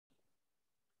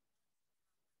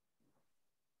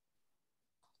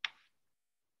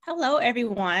Hello,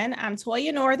 everyone. I'm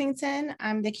Toya Northington.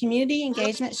 I'm the Community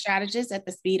Engagement Strategist at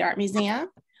the Speed Art Museum.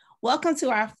 Welcome to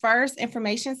our first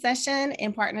information session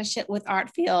in partnership with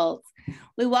ArtFields.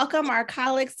 We welcome our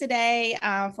colleagues today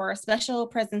for a special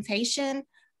presentation.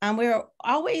 We're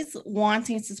always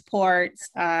wanting to support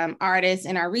artists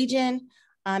in our region.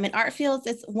 In ArtFields,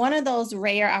 it's one of those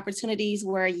rare opportunities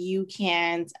where you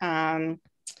can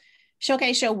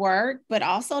showcase your work, but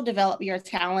also develop your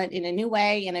talent in a new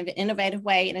way, in an innovative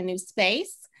way, in a new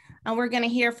space. And we're going to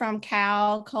hear from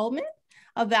Cal Coleman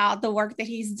about the work that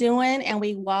he's doing, and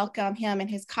we welcome him and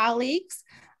his colleagues.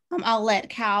 I'll let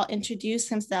Cal introduce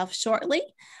himself shortly.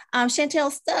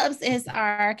 Chantel Stubbs is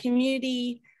our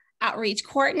community outreach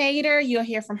coordinator. You'll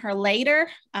hear from her later.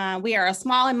 We are a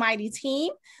small and mighty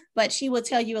team, but she will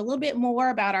tell you a little bit more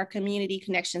about our Community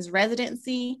Connections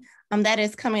residency that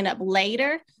is coming up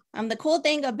later. The cool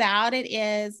thing about it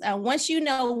is once you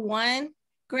know one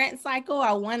grant cycle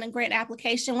or one grant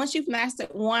application, once you've mastered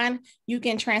one, you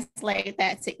can translate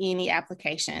that to any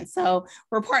application. So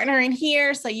we're partnering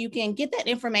here so you can get that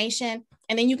information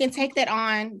and then you can take that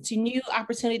on to new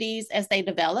opportunities as they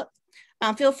develop.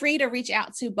 Feel free to reach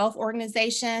out to both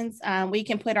organizations. We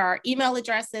can put our email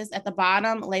addresses at the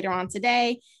bottom later on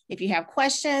today. If you have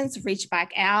questions, reach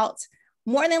back out.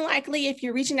 More than likely, if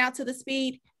you're reaching out to the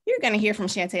Speed, you're going to hear from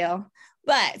Chantel.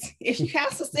 But if you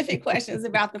have specific questions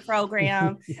about the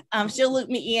program, she'll loop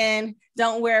me in.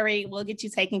 Don't worry, we'll get you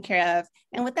taken care of.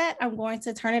 And with that, I'm going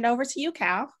to turn it over to you,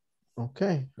 Cal.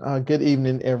 Okay. Good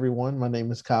evening, everyone. My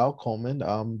name is Kyle Coleman.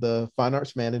 I'm the Fine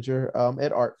Arts Manager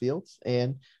at ArtFields,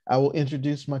 and I will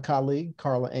introduce my colleague,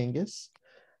 Carla Angus.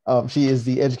 She is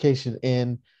the Education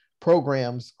and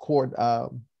Programs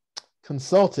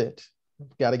Consultant.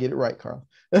 Got to get it right, Carl.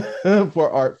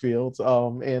 For ArtFields.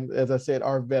 And as I said,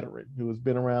 our veteran who has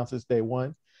been around since day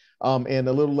one. And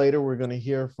a little later, we're going to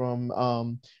hear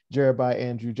from Jeremiah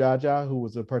Andrew Jaja, who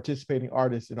was a participating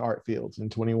artist in ArtFields in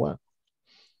 21.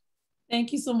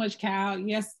 Thank you so much, Cal.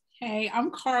 Yes. Hey,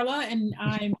 I'm Carla, and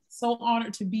I'm so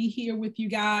honored to be here with you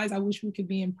guys. I wish we could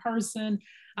be in person.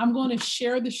 I'm going to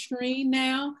share the screen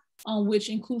now, which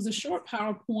includes a short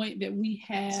PowerPoint that we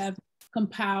have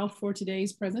compiled for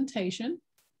today's presentation.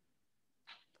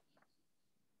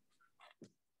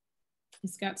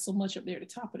 It's got so much up there at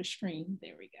the top of the screen.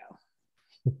 There we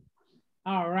go.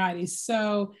 All righty.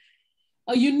 So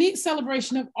a unique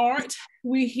celebration of art.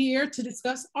 We're here to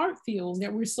discuss ArtFields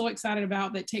that we're so excited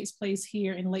about that takes place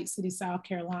here in Lake City, South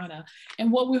Carolina.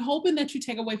 And what we're hoping that you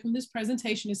take away from this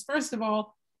presentation is, first of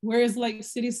all, where is Lake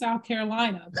City, South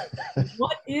Carolina?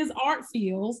 What is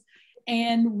ArtFields?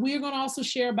 And we're going to also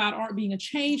share about art being a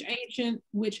change agent,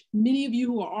 which many of you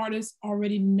who are artists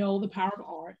already know the power of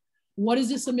art. What is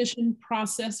the submission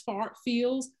process for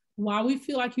ArtFields? Why we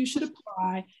feel like you should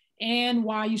apply, and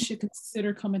why you should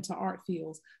consider coming to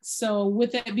ArtFields. So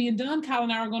with that being done, Kyle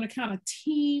and I are going to kind of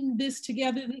team this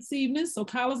together this evening. So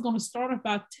Kyle is going to start off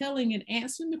by telling and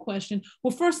answering the question.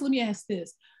 Well, first, let me ask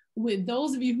this. With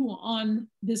those of you who are on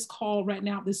this call right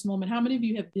now at this moment, how many of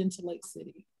you have been to Lake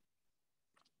City?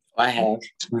 I have.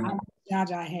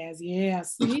 Jaja has, yeah,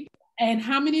 see? And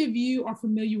how many of you are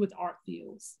familiar with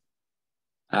ArtFields?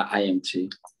 I am too.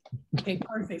 Okay,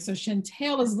 perfect. So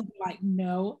Chantel is looking like,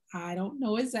 no, I don't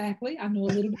know exactly. I know a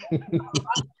little bit.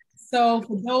 So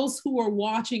for those who are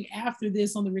watching after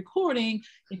this on the recording,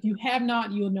 if you have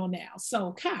not, you'll know now.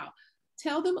 So Kyle,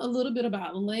 tell them a little bit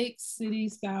about Lake City,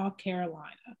 South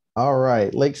Carolina. All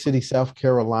right, Lake City, South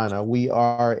Carolina. We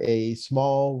are a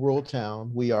small rural town.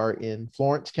 We are in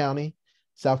Florence County,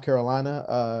 South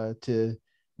Carolina. To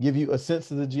give you a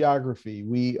sense of the geography,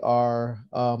 we are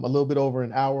a little bit over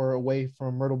an hour away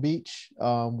from Myrtle Beach.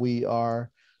 We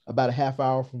are about a half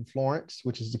hour from Florence,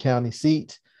 which is the county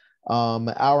seat,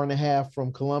 an hour and a half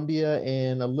from Columbia,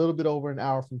 and a little bit over an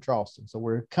hour from Charleston. So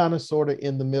we're kind of sort of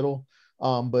in the middle,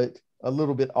 but a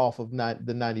little bit off of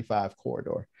the 95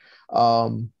 corridor.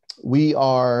 We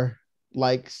are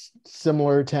like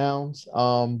similar towns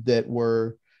that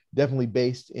were definitely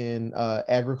based in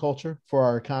agriculture for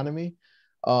our economy.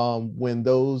 When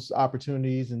those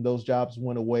opportunities and those jobs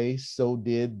went away, so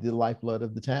did the lifeblood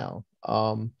of the town.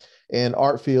 And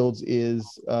ArtFields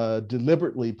is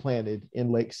deliberately planted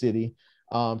in Lake City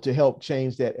to help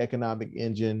change that economic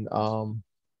engine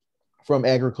from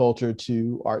agriculture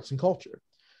to arts and culture.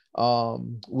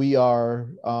 We are,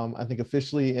 I think,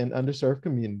 officially an underserved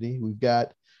community. We've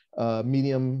got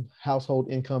medium household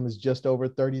income is just over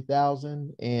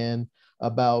 30,000, and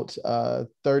about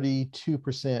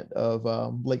 32%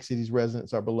 of Lake City's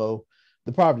residents are below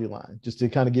the poverty line, just to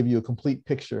kind of give you a complete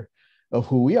picture of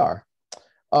who we are.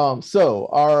 So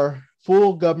our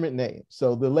full government name.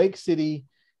 So the Lake City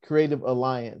Creative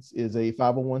Alliance is a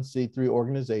 501c3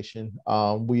 organization.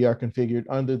 We are configured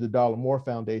under the Dollar Moore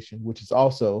Foundation, which is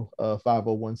also a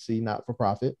 501c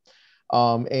not-for-profit.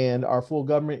 And our full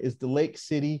government is the Lake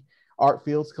City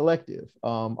ArtFields Collective.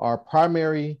 Our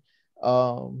primary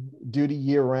duty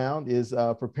year-round is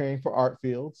preparing for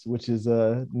ArtFields, which is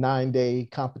a 9-day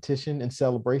competition and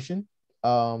celebration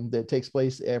that takes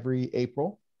place every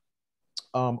April.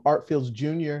 ArtFields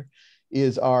Junior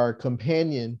is our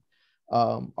companion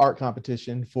art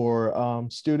competition for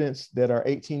students that are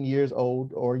 18 years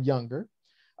old or younger.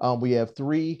 We have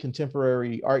 3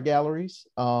 contemporary art galleries,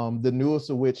 the newest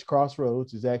of which,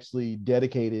 Crossroads, is actually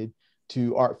dedicated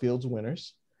to ArtFields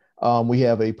winners. We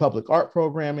have a public art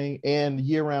programming and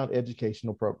year-round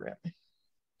educational programming.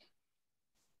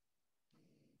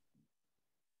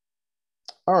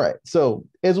 All right, so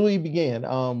as we began,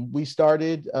 we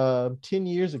started 10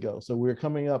 years ago. So we're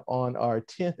coming up on our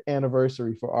 10th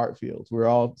anniversary for ArtFields. We're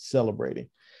all celebrating.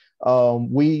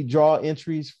 We draw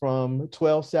entries from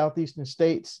 12 Southeastern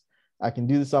states. I can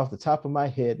do this off the top of my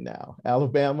head now.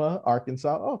 Alabama,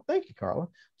 Arkansas, oh, thank you, Carla.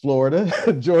 Florida,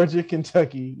 Georgia,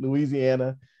 Kentucky,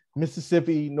 Louisiana,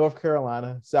 Mississippi, North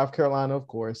Carolina, South Carolina, of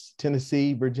course,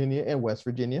 Tennessee, Virginia, and West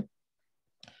Virginia.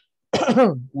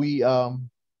 We,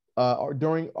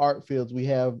 during ArtFields, we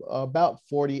have about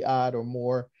 40 odd or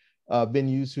more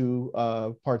venues who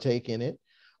partake in it.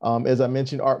 As I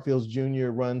mentioned, ArtFields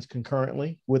Junior runs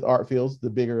concurrently with ArtFields, the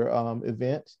bigger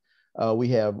event. We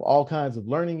have all kinds of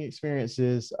learning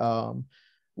experiences.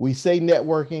 We say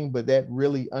networking, but that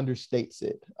really understates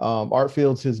it.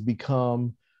 ArtFields has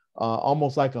become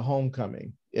almost like a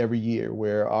homecoming every year,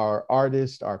 where our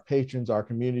artists, our patrons, our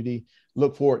community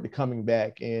look forward to coming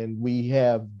back. And we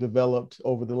have developed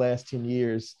over the last 10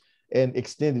 years an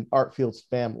extended ArtFields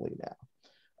family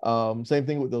now. Same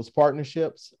thing with those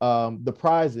partnerships, the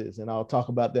prizes, and I'll talk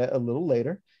about that a little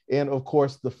later. And of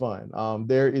course, the fun.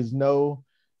 There is no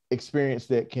experience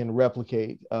that can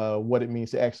replicate what it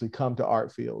means to actually come to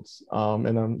ArtFields.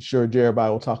 And I'm sure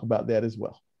Jeremiah will talk about that as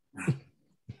well.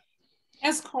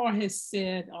 As Carl has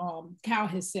said, Cal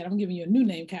has said, I'm giving you a new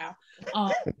name, Cal,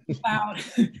 about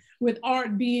with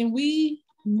art being, we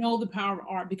know the power of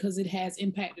art because it has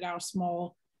impacted our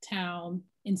small town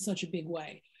in such a big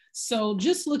way. So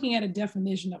just looking at a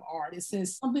definition of art, it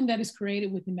says something that is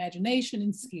created with imagination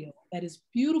and skill, that is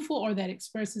beautiful or that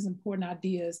expresses important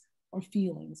ideas or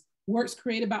feelings. Works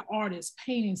created by artists,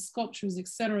 paintings, sculptures,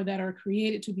 etc., that are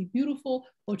created to be beautiful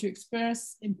or to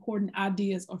express important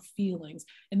ideas or feelings.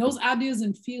 And those ideas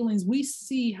and feelings, we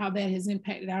see how that has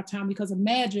impacted our town, because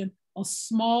imagine a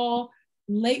small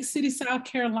Lake City, South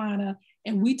Carolina,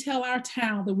 and we tell our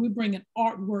town that we're bringing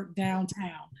artwork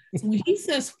downtown. So when he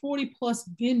says 40 plus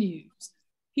venues,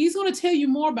 he's going to tell you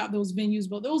more about those venues,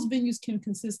 but those venues can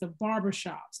consist of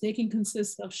barbershops. They can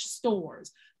consist of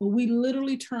stores, but we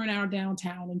literally turn our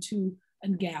downtown into a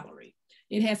gallery.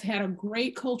 It has had a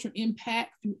great cultural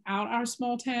impact throughout our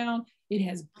small town. It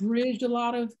has bridged a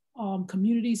lot of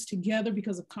communities together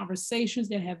because of conversations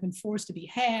that have been forced to be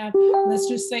had. Let's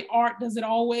just say art doesn't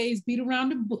always beat around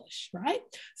the bush, right?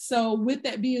 So with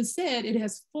that being said, it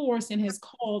has forced and has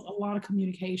caused a lot of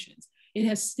communications. It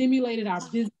has stimulated our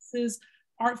businesses.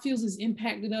 ArtFields has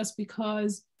impacted us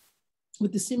because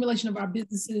with the stimulation of our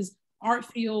businesses,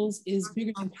 ArtFields is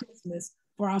bigger than Christmas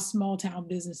for our small town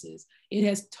businesses. It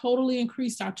has totally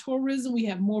increased our tourism. We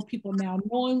have more people now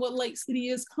knowing what Lake City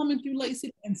is, coming through Lake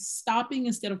City and stopping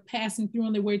instead of passing through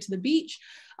on their way to the beach.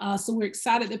 So we're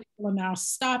excited that people are now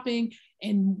stopping.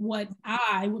 And what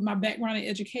with my background in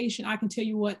education, I can tell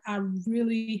you what I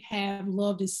really have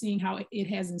loved is seeing how it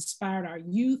has inspired our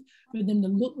youth for them to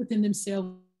look within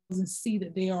themselves and see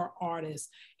that they are artists.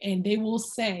 And they will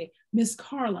say, Miss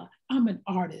Carla, I'm an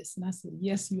artist. And I said,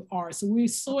 yes, you are. So we're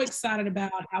so excited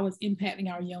about how it's impacting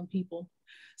our young people.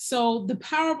 So the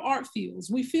power of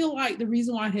ArtFields, we feel like the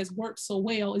reason why it has worked so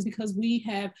well is because we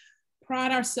have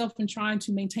pride ourselves in trying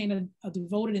to maintain a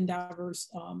devoted and diverse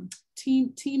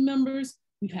team members.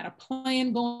 We've had a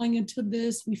plan going into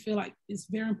this. We feel like it's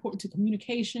very important to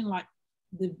communication, like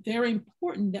very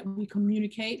important that we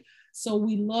communicate. So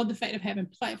we love the fact of having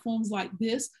platforms like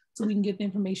this so we can get the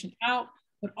information out.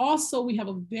 But also we have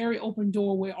a very open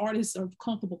door where artists are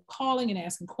comfortable calling and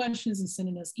asking questions and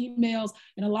sending us emails.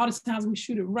 And a lot of times we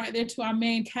shoot it right there to our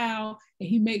man, Cal, and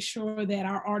he makes sure that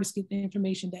our artists get the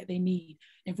information that they need.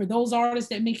 And for those artists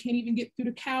that can't even get through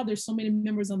to Cal, there's so many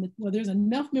members on there's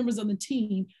enough members on the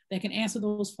team that can answer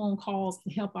those phone calls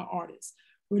and help our artists.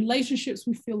 Relationships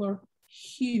we feel are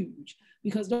huge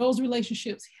because those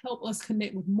relationships help us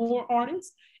connect with more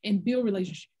artists and build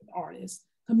relationships with artists.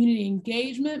 Community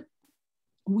engagement,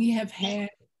 we have had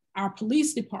our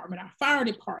police department, our fire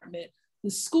department,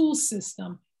 the school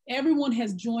system, everyone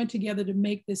has joined together to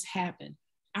make this happen.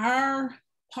 Our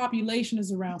population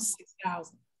is around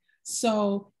 6,000.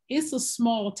 So it's a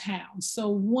small town. So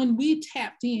when we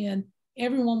tapped in,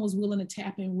 everyone was willing to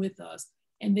tap in with us,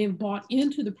 and they've bought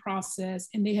into the process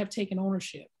and they have taken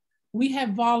ownership. We have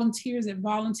volunteers that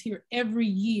volunteer every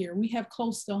year. We have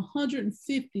close to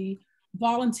 150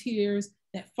 volunteers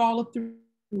that follow through.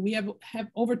 We have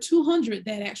over 200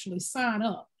 that actually sign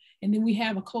up. And then we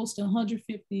have a close to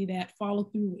 150 that follow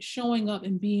through with showing up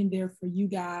and being there for you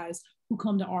guys who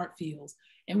come to ArtFields.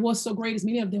 And what's so great is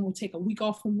many of them will take a week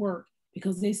off from work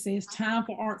because they say it's time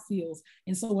for ArtFields.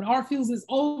 And so when ArtFields is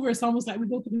over, it's almost like we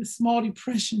go through this small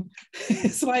depression.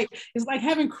 It's like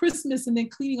having Christmas and then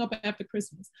cleaning up after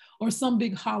Christmas or some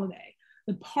big holiday.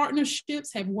 The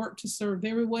partnerships have worked to serve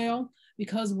very well,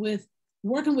 because with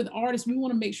working with artists, we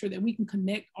want to make sure that we can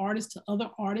connect artists to other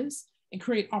artists and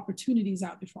create opportunities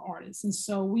out there for artists. And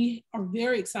so we are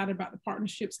very excited about the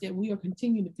partnerships that we are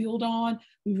continuing to build on.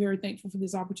 We're very thankful for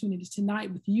this opportunity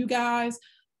tonight with you guys,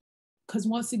 because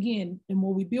once again, the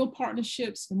more we build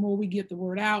partnerships, the more we get the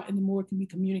word out, and the more can we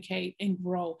communicate and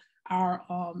grow our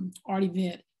art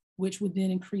event, which would then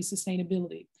increase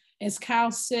sustainability. As Kyle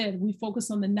said, we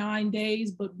focus on the 9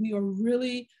 days, but we are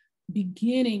really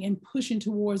beginning and pushing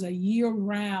towards a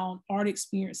year-round art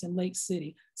experience in Lake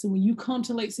City. So when you come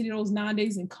to Lake City those 9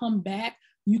 days and come back,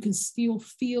 you can still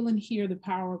feel and hear the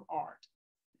power of art.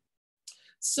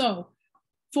 So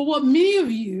for what many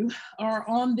of you are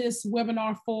on this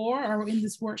webinar for, or in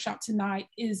this workshop tonight,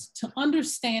 is to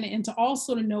understand it and to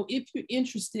also to know, if you're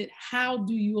interested, how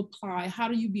do you apply? How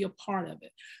do you be a part of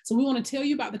it? So we want to tell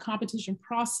you about the competition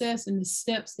process and the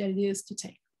steps that it is to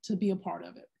take to be a part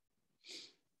of it.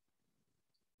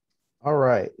 All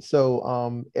right.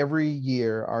 So every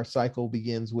year our cycle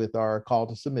begins with our call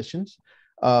to submissions.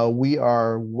 We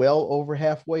are well over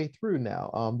halfway through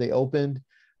now. They opened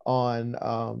on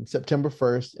September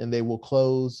 1st, and they will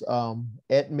close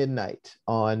at midnight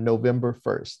on November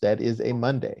 1st. That is a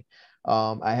Monday.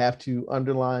 I have to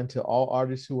underline to all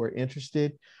artists who are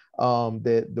interested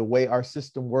that the way our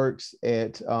system works,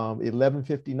 at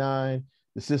 11:59,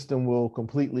 the system will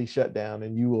completely shut down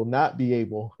and you will not be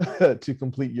able to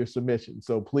complete your submission.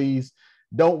 So please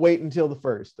don't wait until the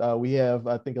 1st. We have,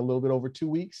 I think, a little bit over 2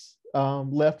 weeks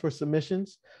left for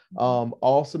submissions.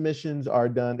 All submissions are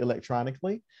done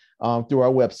electronically through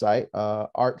our website,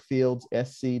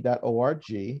 artfields.sc.org.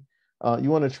 You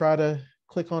want to try to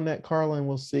click on that, Carla, and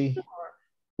we'll see if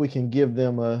we can give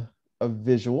them a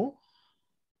visual.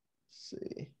 Let's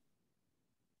see.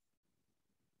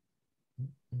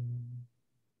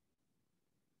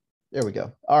 There we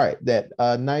go. All right, that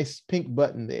nice pink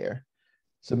button there,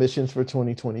 submissions for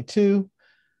 2022.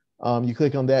 You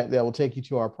click on that, that will take you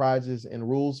to our prizes and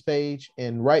rules page.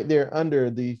 And right there under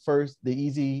the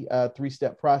easy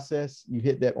 3-step process, you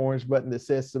hit that orange button that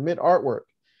says submit artwork.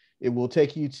 It will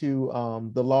take you to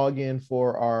the login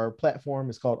for our platform.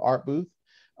 It's called Art Booth.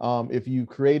 If you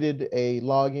created a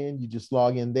login, you just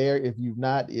log in there. If you've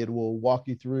not, it will walk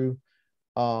you through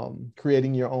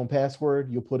creating your own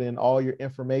password. You'll put in all your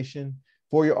information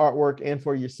for your artwork and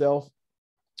for yourself.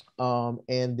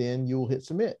 And then you'll hit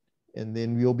submit, and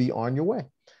then you'll be on your way.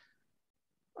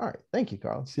 All right, thank you,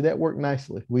 Carl. See, that worked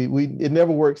nicely. It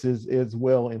never works as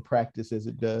well in practice as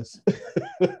it does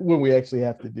when we actually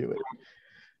have to do it.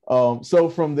 So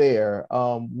from there,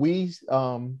 we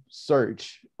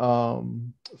search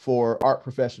for art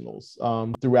professionals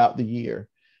throughout the year.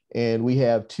 And we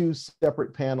have 2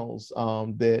 separate panels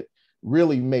that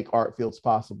really make ArtFields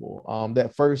possible.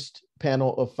 That first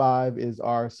panel of 5 is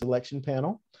our selection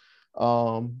panel.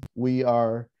 We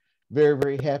are very,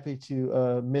 very happy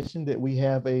to mention that we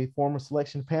have a former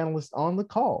selection panelist on the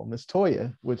call, Ms.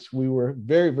 Toya, which we were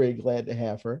very, very glad to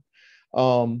have her.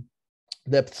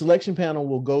 That selection panel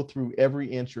will go through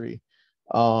every entry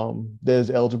that is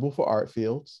eligible for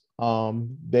ArtFields.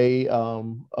 They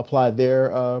apply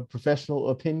their professional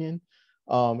opinion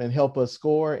and help us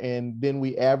score, and then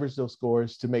we average those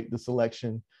scores to make the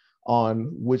selection on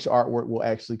which artwork will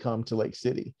actually come to Lake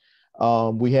City.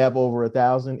 We have over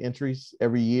 1,000 entries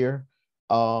every year,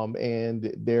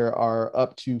 and there are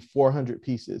up to 400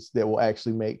 pieces that will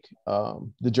actually make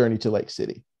the journey to Lake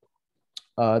City.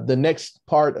 The next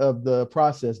part of the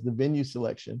process, the venue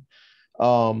selection,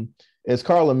 as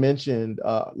Carla mentioned,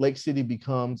 Lake City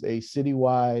becomes a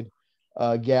citywide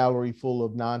gallery full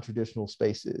of non-traditional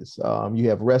spaces. You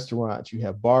have restaurants, you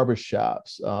have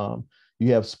barbershops,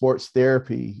 you have sports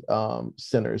therapy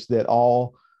centers that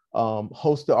all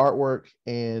host the artwork,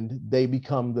 and they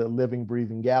become the living,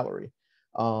 breathing gallery.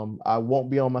 I won't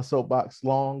be on my soapbox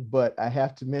long, but I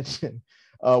have to mention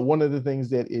one of the things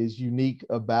that is unique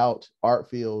about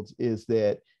ArtFields is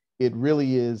that it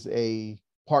really is a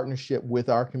partnership with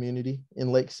our community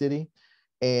in Lake City.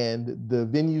 And the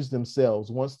venues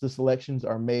themselves, once the selections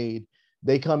are made,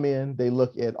 they come in, they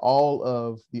look at all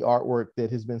of the artwork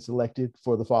that has been selected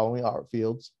for the following art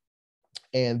fields,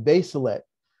 and they select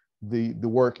the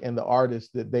work and the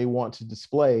artists that they want to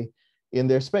display in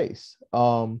their space.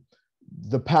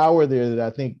 The power there that I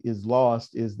think is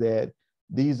lost is that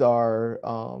these are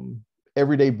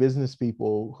everyday business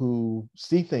people who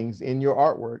see things in your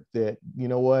artwork that, you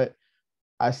know what,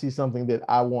 I see something that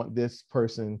I want this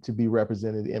person to be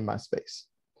represented in my space.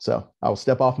 So I will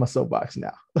step off my soapbox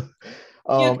now.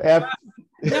 Definitely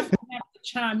have to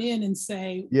chime in and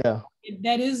say, yeah,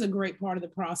 that is a great part of the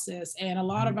process. And a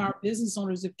lot of our business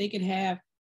owners, if they could have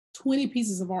 20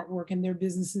 pieces of artwork in their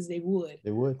businesses, they would.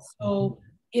 They would. So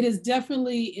it is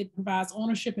definitely, it provides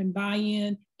ownership and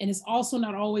buy-in. And it's also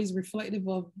not always reflective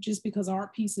of just because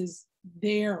art piece is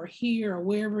there or here or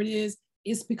wherever it is.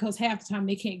 It's because half the time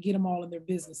they can't get them all in their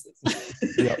businesses.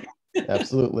 Yep,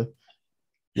 absolutely.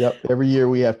 Yep. Every year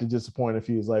we have to disappoint a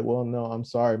few. It's like, well, no, I'm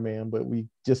sorry, man, but we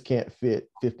just can't fit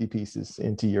 50 pieces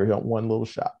into your one little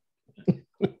shop.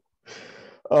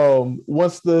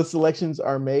 Once the selections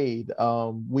are made,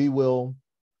 we will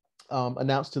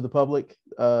announce to the public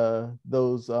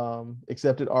those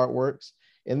accepted artworks.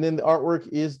 And then the artwork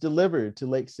is delivered to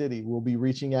Lake City. We'll be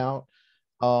reaching out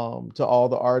to all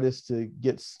the artists to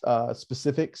get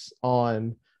specifics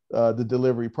on the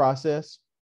delivery process.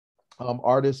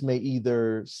 Artists may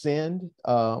either send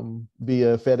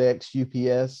via FedEx,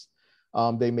 UPS,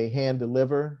 they may hand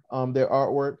deliver their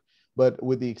artwork, but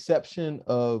with the exception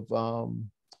of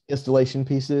installation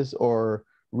pieces or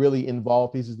really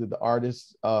involved pieces that the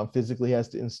artist physically has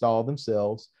to install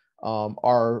themselves,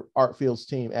 our ArtFields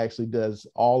team actually does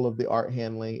all of the art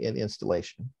handling and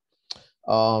installation.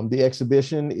 The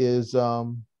exhibition is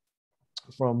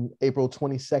from April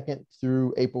 22nd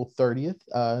through April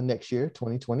 30th next year,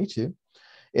 2022.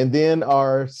 And then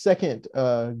our second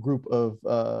group of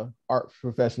art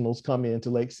professionals come into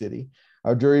Lake City.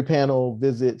 Our jury panel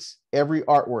visits every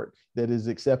artwork that is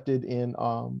accepted in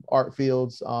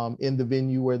ArtFields in the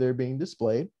venue where they're being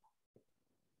displayed.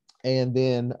 And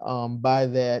then by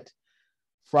that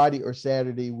Friday or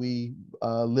Saturday, we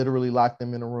literally lock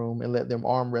them in a room and let them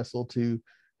arm wrestle to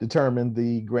determine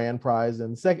the grand prize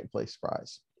and the second place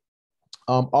prize.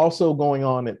 Also going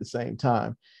on at the same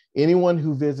time, anyone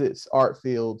who visits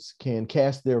ArtFields can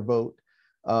cast their vote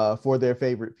for their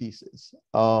favorite pieces.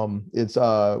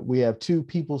 We have 2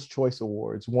 People's Choice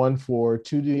Awards, one for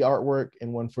 2D artwork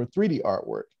and one for 3D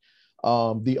artwork.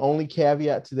 The only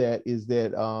caveat to that is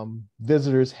that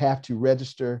visitors have to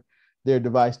register their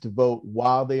device to vote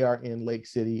while they are in Lake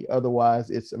City. Otherwise,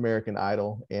 it's American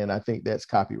Idol, and I think that's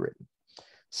copywritten.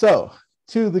 So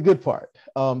to the good part,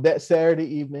 that Saturday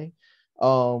evening,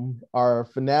 our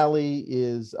finale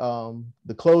is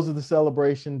the close of the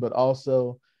celebration, but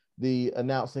also the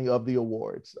announcing of the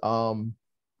awards.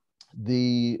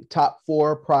 The top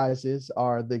 4 prizes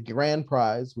are the grand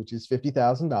prize, which is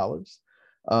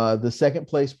 $50,000. The second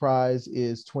place prize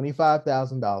is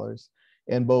 $25,000.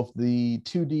 And both the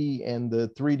 2D and the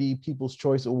 3D People's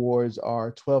Choice Awards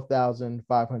are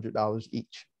 $12,500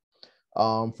 each.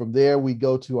 From there, we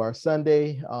go to our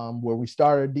Sunday, where we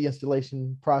start our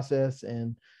de-installation process.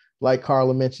 And like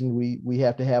Carla mentioned, we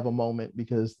have to have a moment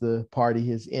because the party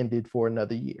has ended for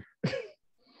another year.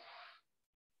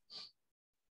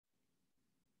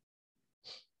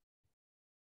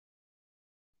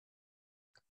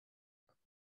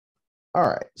 All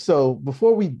right, so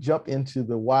before we jump into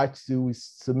the why do we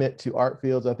submit to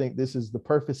ArtFields, I think this is the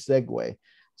perfect segue.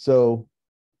 So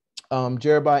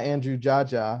Jeremiah Andrew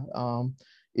Jaja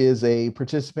is a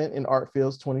participant in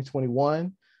ArtFields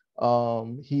 2021.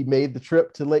 He made the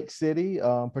trip to Lake City,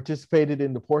 participated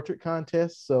in the portrait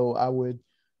contest. So I would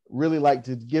really like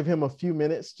to give him a few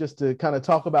minutes just to kind of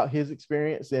talk about his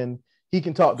experience, and he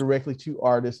can talk directly to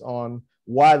artists on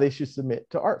why they should submit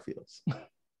to ArtFields.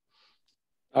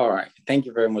 All right. Thank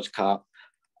you very much, Kyle.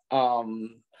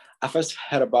 I first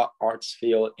heard about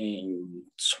ArtsField in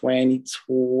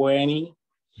 2020,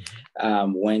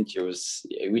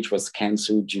 which was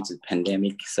canceled due to the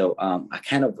pandemic. So I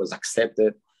kind of was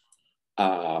accepted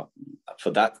for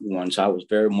that one. So I was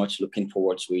very much looking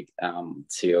forward to it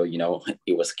till,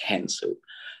 it was canceled.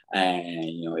 And,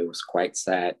 it was quite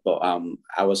sad. But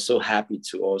I was so happy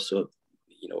to also,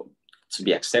 to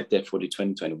be accepted for the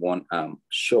 2021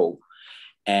 show.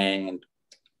 And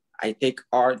I take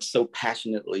art so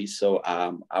passionately. So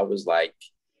I was like,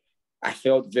 I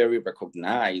felt very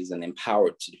recognized and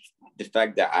empowered to the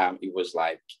fact that it was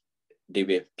like they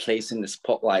were placing the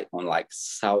spotlight on like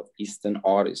Southeastern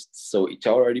artists. So it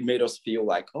already made us feel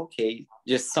like, okay,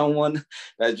 just someone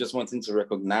that's just wanting to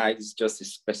recognize just a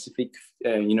specific,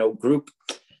 group.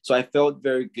 So I felt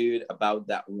very good about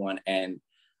that one. And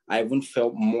I even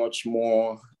felt much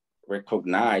more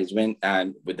recognized when,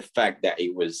 and with the fact that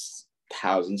it was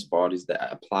thousands of artists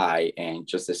that apply and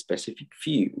just a specific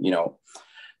few,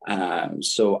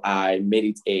 so I made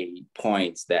it a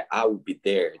point that I would be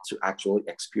there to actually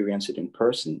experience it in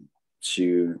person,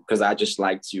 because I just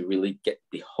like to really get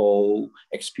the whole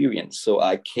experience. So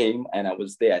I came and I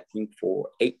was there, I think, for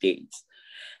 8 days.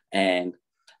 And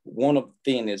one of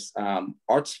the things is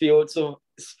ArtsField. So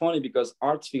it's funny because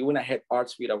ArtsField, when I had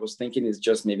ArtsField, I was thinking it's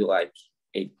just maybe like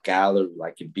a gallery,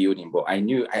 like a building, but I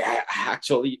knew I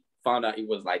actually found out it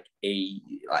was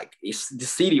it's the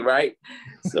city, right?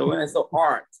 So when I saw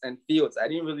arts and fields, I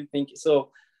didn't really think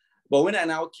so. But when I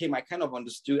now came, I kind of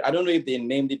understood. I don't know if they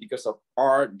named it because of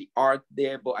the art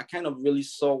there, but I kind of really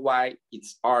saw why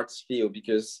it's ArtsField,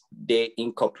 because they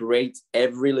incorporate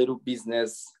every little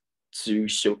business to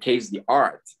showcase the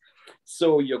art.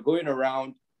 So you're going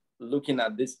around looking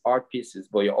at these art pieces,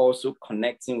 but you're also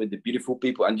connecting with the beautiful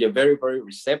people, and you're very, very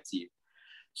receptive.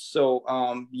 So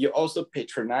you're also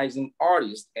patronizing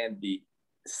artists and the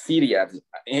city,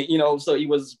 so it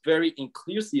was very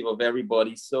inclusive of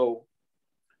everybody. So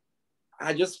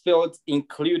I just felt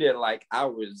included, like I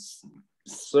was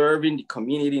serving the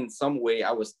community in some way.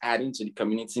 I was adding to the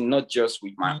community, not just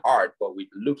with my art, but with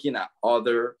looking at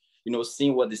other,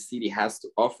 seeing what the city has to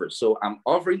offer. So I'm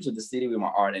offering to the city with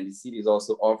my art, and the city is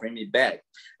also offering me back.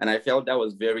 And I felt that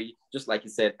was very, just like you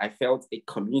said, I felt a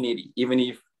community, even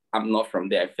if I'm not from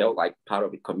there. I felt like part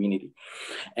of the community.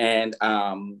 And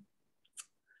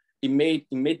it made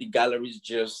the galleries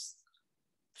just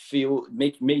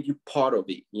made you part of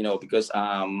it, because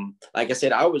like I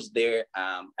said, I was there.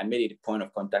 I made it a point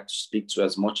of contact to speak to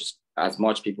as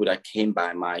much people that came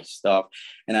by my stuff.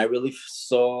 And I really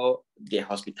saw their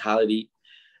hospitality,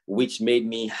 which made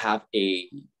me have a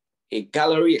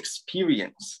gallery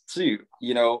experience too.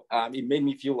 It made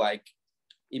me feel like,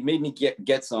 it made me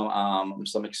get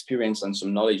some experience and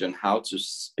some knowledge on how to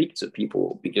speak to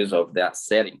people because of that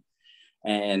setting.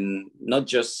 And not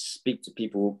just speak to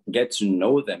people, get to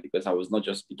know them, because I was not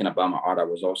just speaking about my art, I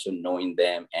was also knowing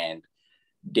them. And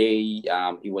they,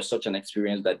 it was such an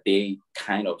experience that they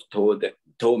kind of told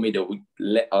me that we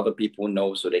let other people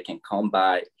know so they can come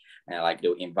by, and like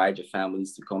they'll invite your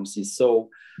families to come see. So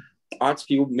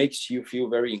ArtsField makes you feel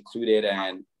very included,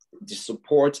 and the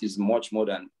support is much more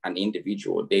than an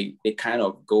individual. They kind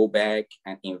of go back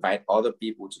and invite other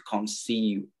people to come see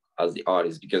you as the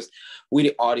artist, because we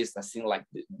the artists are seen like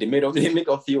they make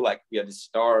us feel like we are the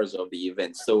stars of the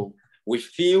event. So we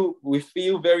feel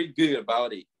very good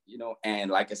about it,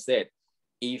 and like I said,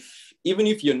 even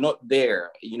if you're not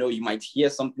there, you might hear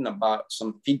some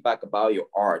feedback about your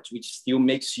art, which still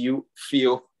makes you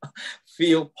feel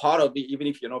part of it, even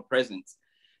if you're not present.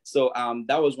 So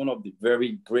that was one of the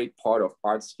very great part of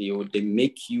ArtsField. They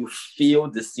make you feel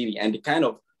the city, and they kind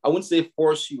of, I wouldn't say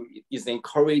force you, is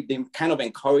encourage them, kind of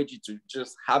encourage you to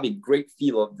just have a great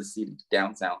feel of the city,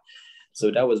 downtown.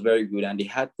 So that was very good. And they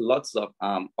had lots of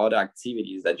other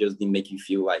activities that just didn't make you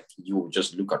feel like you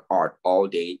just look at art all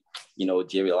day. They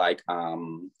were like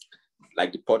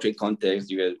the portrait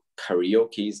contest, you were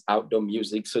karaoke, outdoor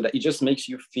music, so that it just makes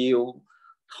you feel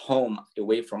home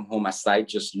away from home, aside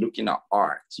just looking at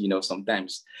art,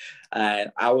 sometimes.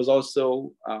 And I was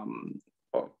also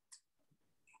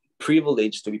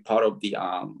privileged to be part of the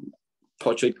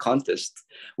portrait contest,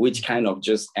 which kind of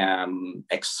just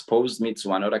exposed me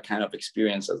to another kind of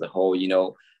experience as a whole.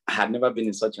 I had never been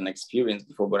in such an experience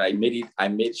before, but I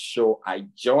made sure I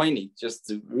joined it just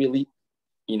to really,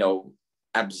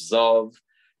 absorb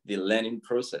the learning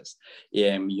process.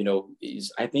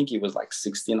 I think it was like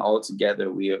 16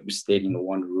 altogether. We stayed in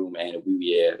one room and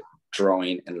we were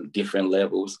drawing at different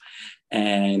levels,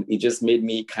 and it just made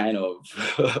me kind of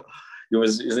it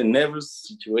was a nervous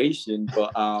situation,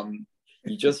 but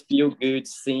you just feel good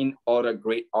seeing other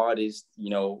great artists,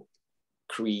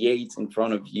 create in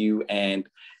front of you, and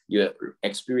you're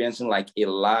experiencing like a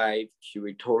live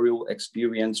curatorial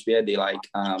experience where they like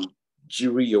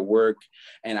jury your work.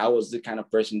 And I was the kind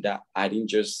of person that I didn't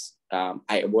just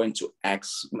I wanted to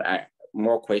ask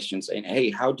more questions, and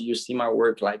hey, how do you see my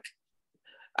work? Like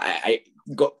I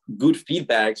got good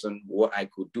feedbacks on what I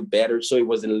could do better. So it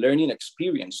was a learning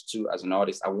experience too as an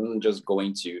artist. I wasn't just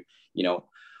going to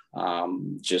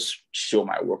just show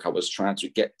my work. I was trying to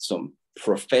get some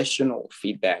professional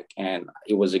feedback, and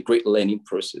it was a great learning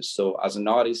process. So as an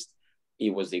artist,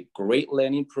 it was a great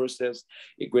learning process,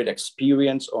 a great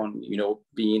experience on,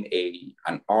 being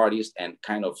an artist and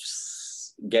kind of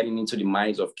getting into the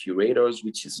minds of curators,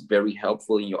 which is very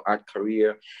helpful in your art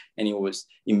career. And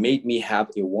it made me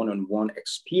have a one-on-one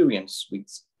experience with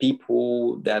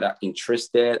people that are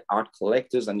interested, art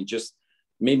collectors, and it just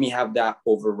made me have that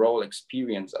overall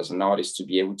experience as an artist to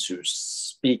be able to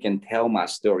speak and tell my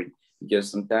story.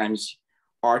 Because sometimes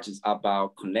art is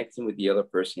about connecting with the other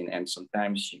person, and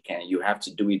sometimes you have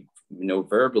to do it,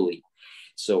 verbally.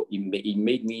 So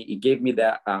it gave me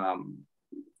that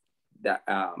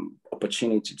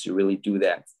opportunity to really do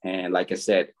that. And like I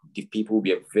said, the people will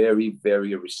be very,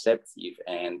 very receptive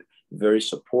and very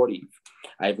supportive.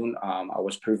 I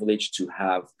was privileged to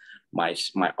have my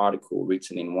article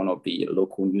written in one of the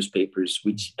local newspapers,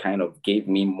 which kind of gave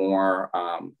me more,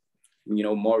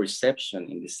 more reception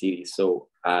in the city. So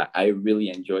I really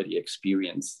enjoyed the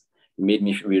experience. It made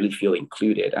me really feel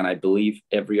included. And I believe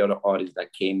every other artist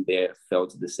that came there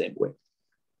felt the same way.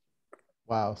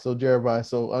 Wow. So Jeremiah,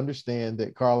 so understand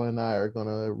that Carla and I are going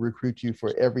to recruit you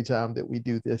for every time that we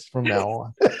do this from now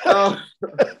on. Oh.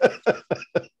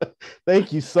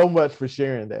 Thank you so much for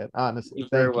sharing that. Honestly. You're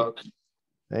very welcome.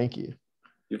 Thank you.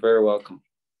 You're very welcome.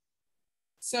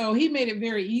 So he made it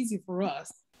very easy for us.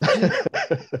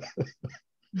 The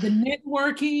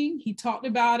networking, he talked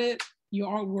about it. Your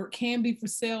artwork can be for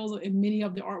sale, and many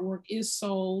of the artwork is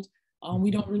sold.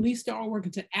 We don't release the artwork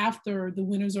until after the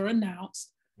winners are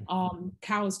announced.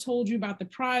 Kyle has told you about the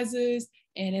prizes,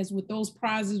 and as with those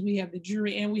prizes, we have the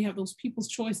jury and we have those people's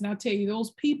choice. And I'll tell you,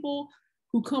 those people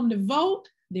who come to vote,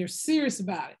 they're serious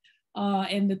about it.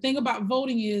 And the thing about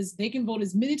voting is they can vote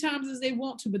as many times as they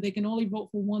want to, but they can only vote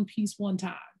for one piece one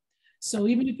time. So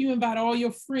even if you invite all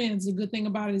your friends, the good thing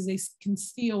about it is they can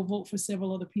still vote for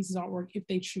several other pieces of artwork if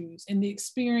they choose. And the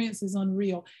experience is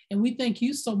unreal. And we thank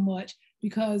you so much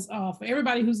because for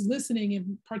everybody who's listening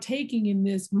and partaking in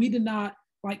this, we did not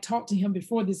talk to him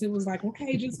before this. It was like,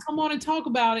 okay, just come on and talk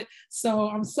about it. So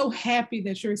I'm so happy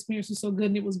that your experience was so good,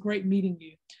 and it was great meeting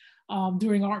you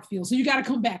during ArtField. So you got to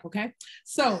come back, okay?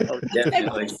 So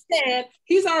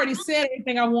he's already said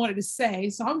everything I wanted to say.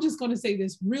 So I'm just going to say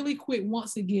this really quick.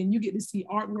 Once again, you get to see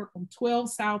artwork from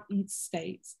 12 Southeast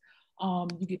states.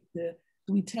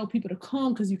 We tell people to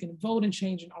come because you can vote and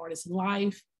change an artist's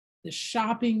life. The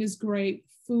shopping is great,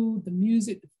 food, the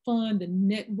music, the fun, the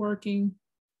networking,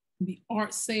 the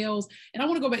art sales. And I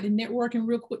want to go back to networking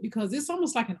real quick because it's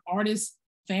almost like an artist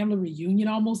family reunion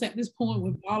almost at this point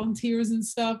with volunteers and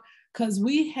stuff, because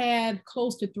we had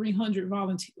close to 300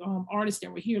 artists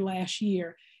that were here last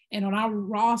year. And on our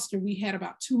roster, we had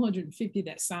about 250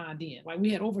 that signed in.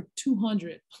 We had over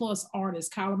 200 plus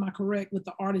artists. Kyle, am I correct with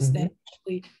the artists that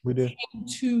actually came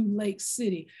to Lake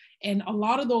City? And a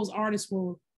lot of those artists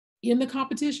were in the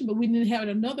competition, but we didn't have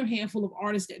another handful of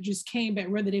artists that just came back,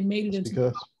 whether they made it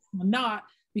into or not,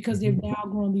 because they've now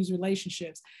grown these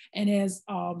relationships. And as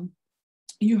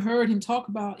you heard him talk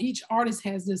about, each artist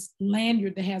has this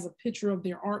lanyard that has a picture of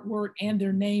their artwork and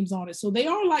their names on it. So they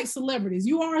are like celebrities.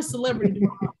 You are a celebrity,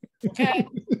 okay?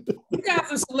 You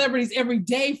guys are celebrities every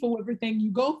day for everything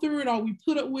you go through and all we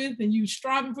put up with, and you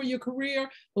striving for your career.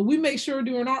 But we make sure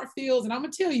during ArtFields, and I'm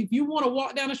gonna tell you, if you want to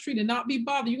walk down the street and not be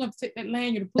bothered, you're gonna have to take that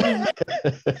lanyard and put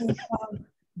it in.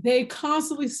 They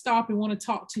constantly stop and want to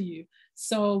talk to you.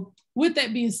 So with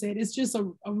that being said, it's just a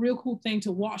real cool thing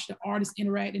to watch the artists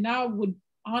interact. And I would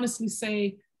honestly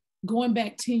say, going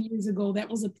back 10 years ago, that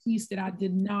was a piece that I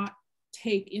did not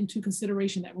take into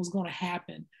consideration that was going to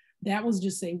happen. That was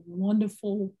just a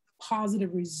wonderful,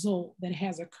 positive result that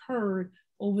has occurred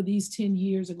over these 10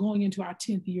 years of going into our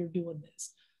 10th year of doing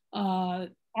this.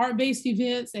 Art-based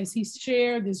events, as he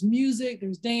shared, there's music,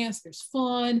 there's dance, there's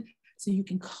fun. So you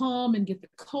can come and get the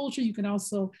culture. You can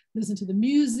also listen to the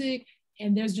music.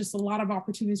 And there's just a lot of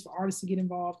opportunities for artists to get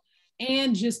involved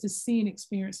and just to see and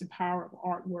experience the power of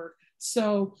artwork.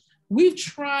 So we've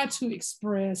tried to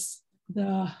express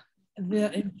the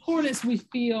importance we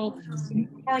feel to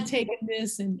partake in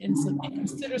this and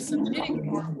consider submitting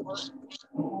artwork.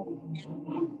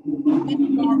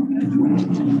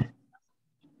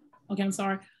 Okay, I'm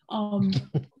sorry.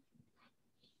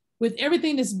 With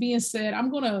everything that's being said, I'm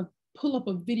gonna pull up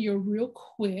a video real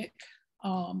quick.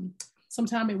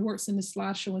 Sometime it works in the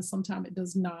slideshow and sometime it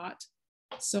does not.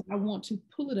 So I want to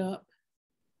pull it up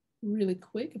really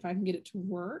quick if I can get it to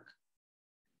work.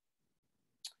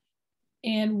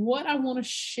 And what I want to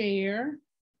share,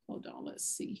 hold on, let's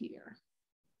see here.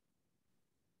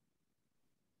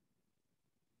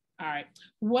 All right,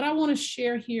 what I want to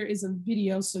share here is a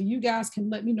video so you guys can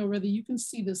let me know whether you can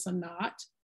see this or not.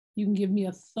 You can give me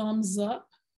a thumbs up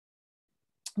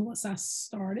once I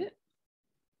start it.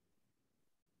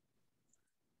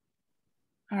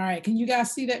 All right, can you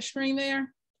guys see that screen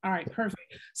there? All right,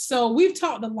 perfect. So we've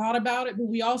talked a lot about it, but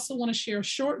we also want to share a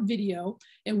short video.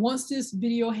 And once this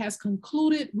video has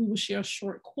concluded, we will share a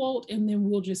short quote, and then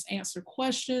we'll just answer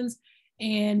questions,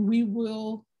 and we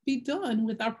will be done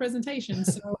with our presentation.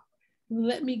 So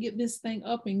let me get this thing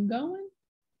up and going.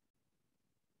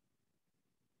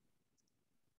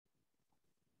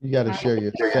 You got to share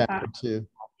your chat too.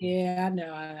 Yeah, I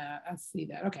know. I see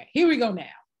that. Okay, here we go now.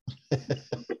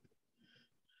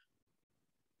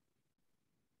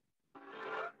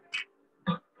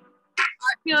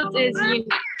 ArtFields is unique.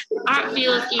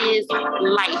 ArtFields is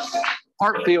life.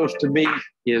 ArtFields to me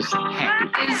is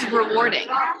happy. It's rewarding.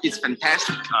 It's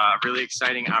fantastic. Really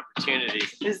exciting opportunity.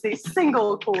 It's the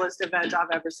single coolest event I've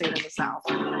ever seen in the South.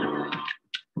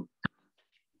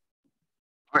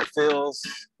 ArtFields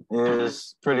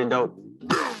is pretty dope.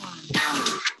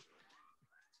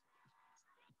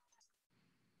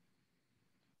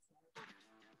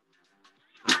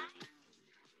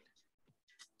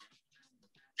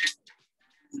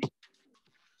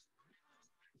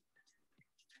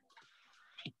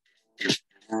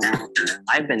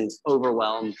 I've been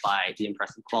overwhelmed by the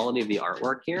impressive quality of the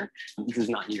artwork here. This is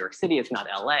not New York City, it's not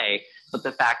LA, but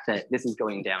the fact that this is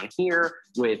going down here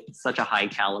with such a high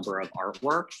caliber of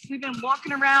artwork. We've been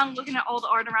walking around, looking at all the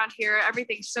art around here.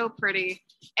 Everything's so pretty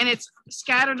and it's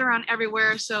scattered around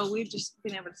everywhere. So we've just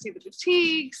been able to see the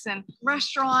boutiques and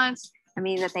restaurants. I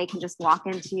mean, that they can just walk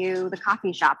into the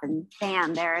coffee shop and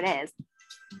bam, there it is.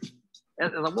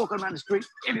 As I'm walking around the street,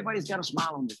 everybody's got a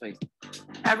smile on their face.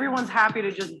 Everyone's happy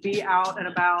to just be out and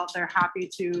about. They're happy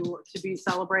to be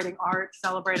celebrating art,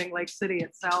 celebrating Lake City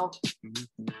itself.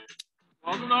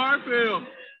 Welcome to ArtField.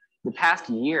 The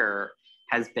past year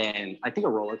has been, I think, a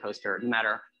roller coaster, no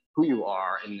matter who you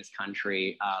are in this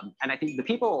country. And I think the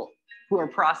people who are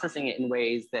processing it in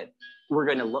ways that we're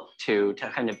going to look to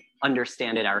kind of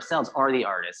understand it ourselves are the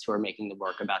artists who are making the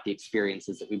work about the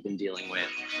experiences that we've been dealing with.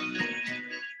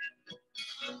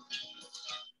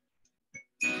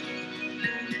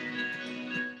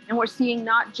 And we're seeing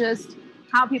not just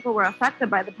how people were affected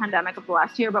by the pandemic of the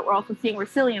last year, but we're also seeing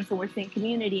resilience, and we're seeing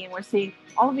community, and we're seeing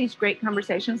all of these great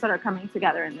conversations that are coming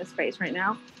together in this space right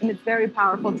now. And it's very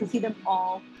powerful to see them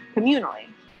all communally.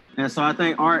 And so I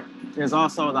think art is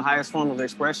also the highest form of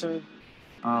expression.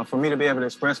 For me to be able to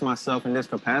express myself in this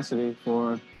capacity,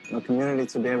 for a community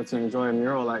to be able to enjoy a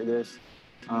mural like this,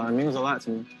 it means a lot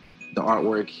to me. The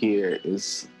artwork here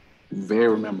is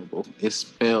very memorable. It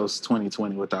spells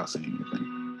 2020 without saying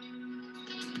anything.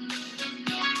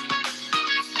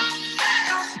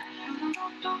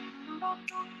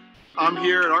 I'm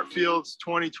here at ArtFields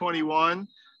 2021.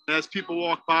 As people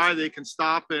walk by, they can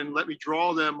stop and let me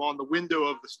draw them on the window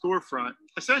of the storefront.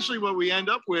 Essentially, what we end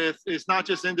up with is not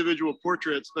just individual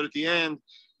portraits, but at the end,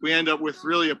 we end up with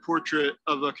really a portrait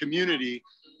of a community.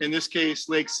 In this case,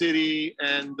 Lake City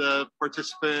and the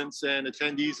participants and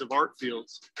attendees of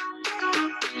ArtFields.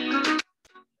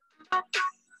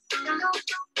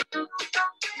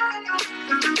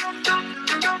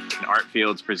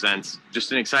 ArtFields presents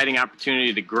just an exciting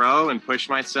opportunity to grow and push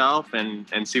myself and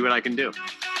see what I can do.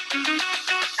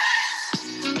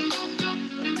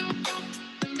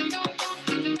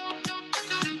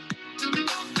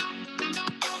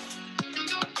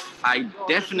 I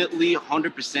definitely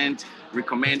 100%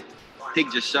 recommend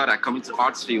take the shot at coming to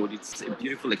ArtsField. It's a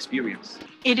beautiful experience.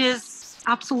 It is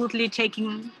absolutely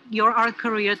taking your art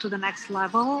career to the next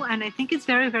level. And I think it's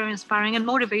very, very inspiring and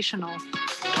motivational.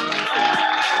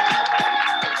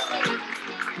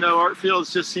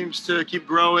 ArtFields just seems to keep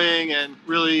growing and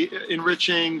really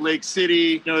enriching Lake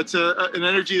City. It's an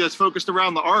energy that's focused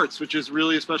around the arts, which is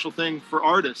really a special thing for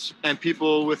artists and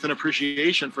people with an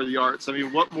appreciation for the arts. I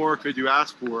mean, what more could you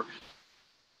ask for?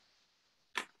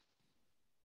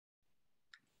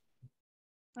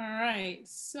 All right,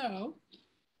 so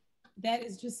that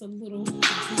is just a little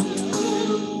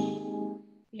video.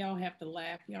 Y'all have to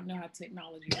laugh. Y'all know how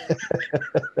technology works.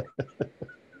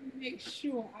 Make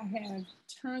sure I have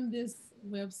turned this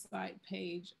website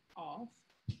page off.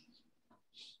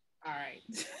 All right.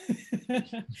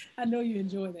 I know you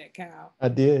enjoyed that, Kyle. I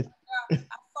did. I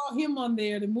saw him on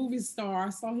there, the movie star. I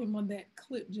saw him on that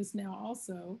clip just now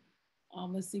also.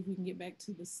 Let's see if we can get back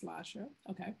to the slideshow.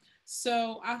 Okay.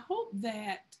 So I hope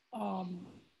that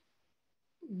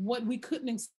what we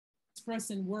couldn't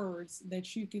express in words,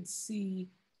 that you could see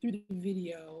through the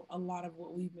video a lot of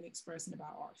what we've been expressing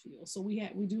about ArtField. So we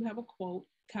do have a quote.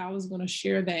 Kyle is going to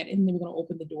share that, and then we're going to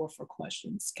open the door for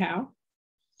questions. Kyle?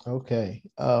 Okay.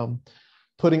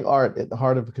 Putting art at the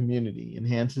heart of a community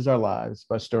enhances our lives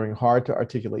by stirring hard to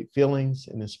articulate feelings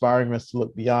and inspiring us to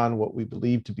look beyond what we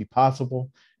believe to be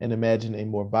possible and imagine a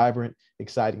more vibrant,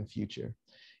 exciting future.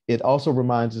 It also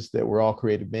reminds us that we're all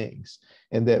creative beings,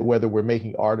 and that whether we're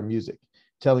making art or music,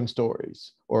 telling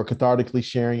stories, or cathartically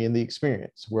sharing in the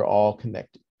experience, we're all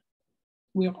connected.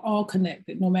 We're all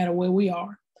connected, no matter where we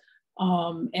are.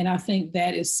 And I think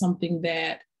that is something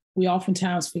that we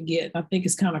oftentimes forget. I think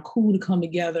it's kind of cool to come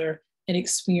together and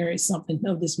experience something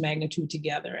of this magnitude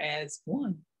together as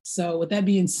one. So with that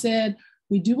being said,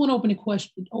 we do want to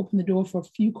open the door for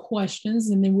a few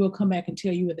questions, and then we'll come back and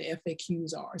tell you what the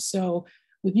FAQs are. So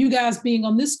with you guys being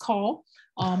on this call,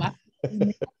 I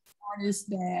think artists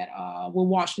that will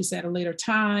watch this at a later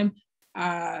time.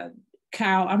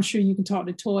 Kyle, I'm sure you can talk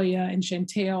to Toya and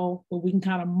Chantel, but we can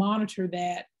kind of monitor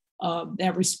that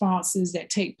responses that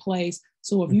take place.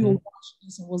 So if you were watching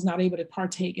this and was not able to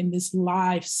partake in this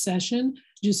live session,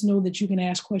 just know that you can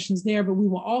ask questions there, but we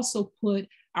will also put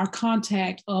our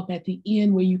contact up at the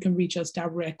end where you can reach us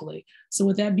directly. So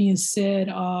with that being said,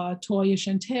 Toya,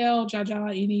 Chantel, Jaja,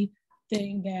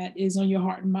 anything that is on your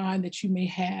heart and mind that you may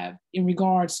have in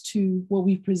regards to what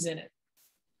we presented?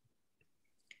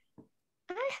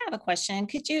 I have a question.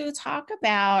 Could you talk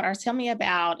about or tell me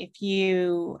about if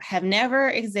you have never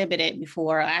exhibited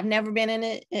before? I've never been in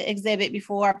an exhibit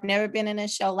before. I've never been in a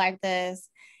show like this,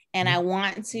 and I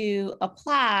want to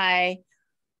apply.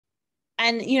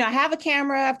 And, you know, I have a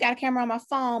camera, I've got a camera on my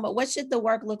phone, but what should the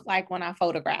work look like when I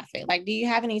photograph it? Like, do you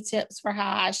have any tips for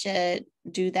how I should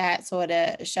do that sort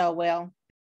of show well?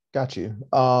 Got you.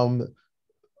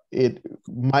 It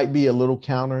might be a little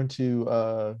counter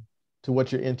to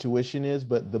what your intuition is,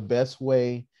 but the best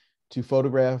way to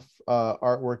photograph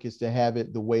artwork is to have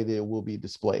it the way that it will be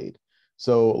displayed.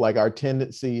 So like our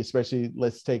tendency, especially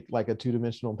let's take like a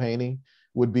two-dimensional painting,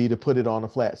 would be to put it on a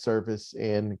flat surface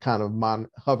and kind of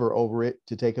hover over it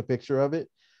to take a picture of it.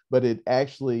 But it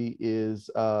actually is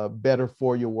better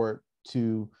for your work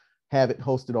to have it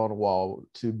hosted on a wall,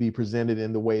 to be presented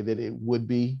in the way that it would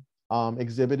be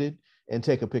exhibited, and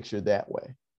take a picture that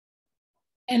way.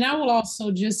 And I will also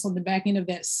just on the back end of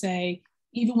that say,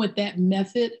 even with that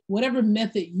method, whatever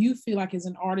method you feel like as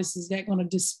an artist, is that going to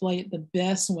display it the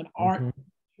best when art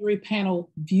jury panel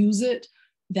views it,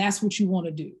 that's what you want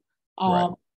to do. Right.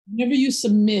 Whenever you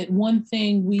submit, one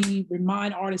thing we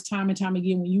remind artists time and time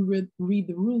again, when you read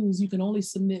the rules, you can only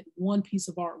submit one piece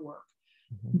of artwork.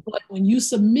 But when you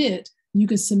submit, you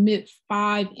can submit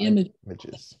 5 images of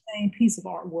the same piece of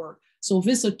artwork. So if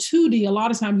it's a 2D, a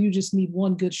lot of times you just need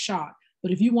one good shot.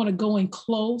 But if you want to go in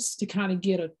close to kind of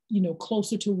get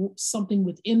closer to something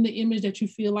within the image that you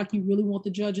feel like you really want the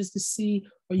judges to see,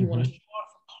 or you want to show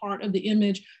off part of the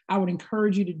image, I would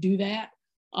encourage you to do that.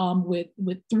 With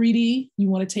 3D, you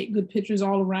want to take good pictures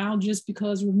all around, just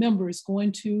because remember, it's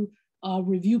going to a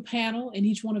review panel, and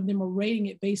each one of them are rating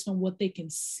it based on what they can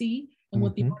see and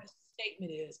what the artist's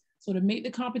statement is. So to make the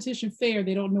competition fair,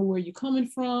 they don't know where you're coming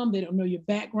from. They don't know your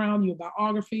background, your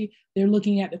biography. They're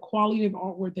looking at the quality of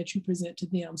artwork that you present to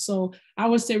them. So I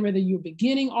would say whether you're a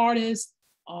beginning artist,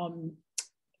 an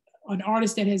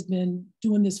artist that has been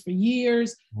doing this for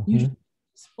years, you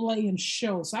display and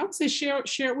show. So I would say share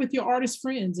it with your artist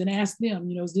friends and ask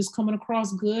them, is this coming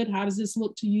across good? How does this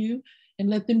look to you? And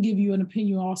let them give you an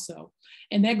opinion also.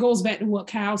 And that goes back to what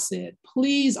Kyle said.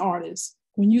 Please, artists,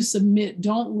 when you submit,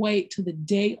 don't wait to the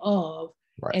day of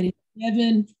at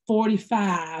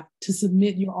 11:45 to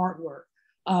submit your artwork,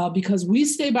 because we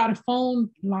stay by the phone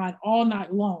line all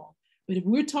night long. But if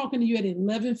we're talking to you at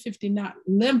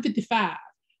 11:55,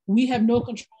 we have no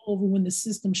control over when the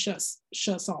system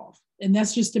shuts off. And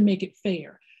that's just to make it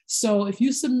fair. So if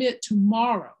you submit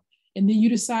tomorrow and then you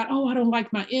decide, oh, I don't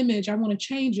like my image, I want to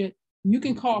change it, you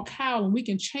can call Kyle and we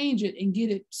can change it and get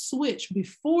it switched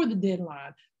before the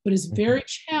deadline. But it's very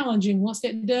challenging once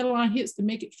that deadline hits to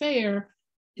make it fair.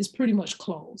 It's pretty much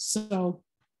closed. So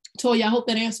Toya, I hope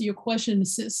that answered your question in the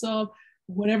sense of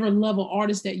whatever level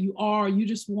artist that you are, you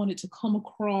just want it to come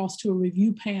across to a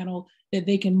review panel that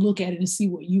they can look at it and see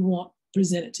what you want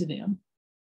presented to them.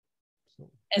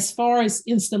 As far as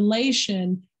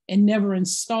installation and never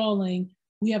installing,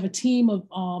 we have a team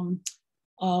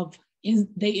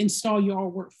they install your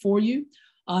artwork for you.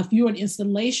 If you're an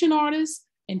installation artist,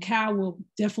 and Kyle will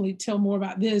definitely tell more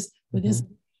about this, but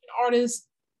installation artists,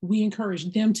 we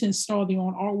encourage them to install their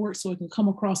own artwork so it can come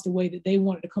across the way that they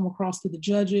want it to come across to the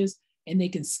judges, and they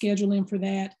can schedule in for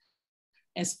that.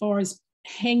 As far as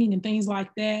hanging and things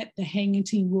like that, the hanging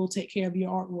team will take care of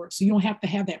your artwork. So you don't have to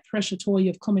have that pressure,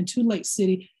 Toya, of coming to Lake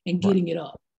City and getting it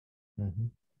up.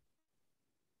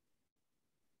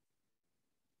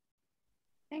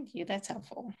 Thank you, that's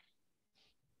helpful.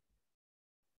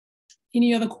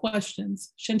 Any other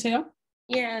questions? Chantel?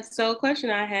 Yeah, so a question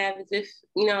I have is if,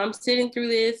 I'm sitting through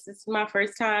this is my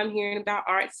first time hearing about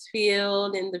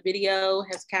ArtsField and the video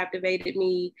has captivated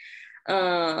me.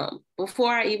 Before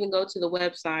I even go to the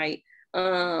website,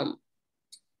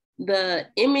 the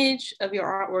image of your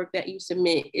artwork that you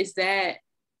submit, is that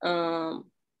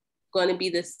going to be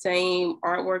the same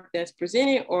artwork that's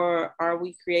presented, or are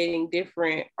we creating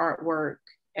different artwork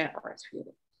at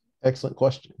ArtsField? Excellent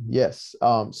question. Yes.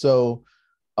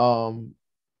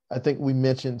 I think we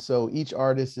mentioned, so each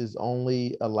artist is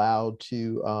only allowed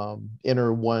to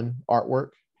enter one artwork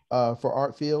for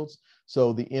ArtFields.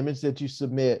 So the image that you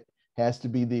submit has to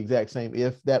be the exact same.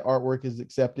 If that artwork is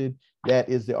accepted, that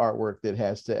is the artwork that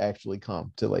has to actually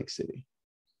come to Lake City.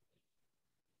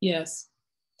 Yes.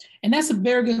 And that's a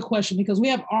very good question, because we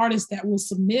have artists that will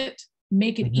submit,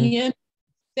 make it in,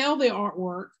 sell their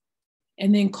artwork,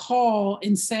 and then call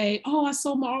and say, oh, I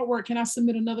sold my artwork. Can I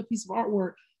submit another piece of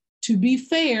artwork? To be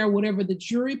fair, whatever the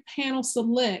jury panel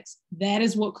selects, that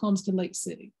is what comes to Lake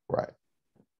City. Right.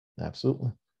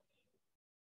 Absolutely.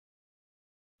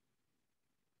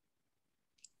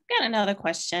 Got another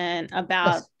question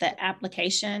about the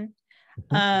application.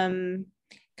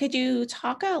 Could you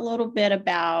talk a little bit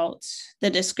about the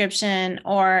description,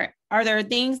 or are there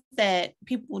things that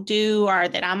people do or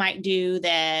that I might do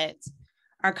that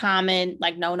are common,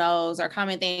 like no-nos or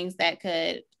common things that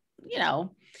could,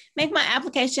 make my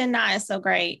application not so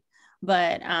great?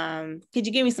 But could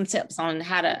you give me some tips on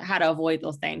how to avoid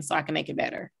those things so I can make it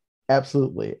better?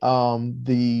 Absolutely.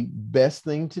 The best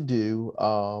thing to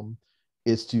do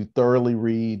is to thoroughly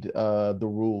read the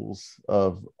rules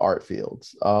of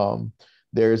ArtFields.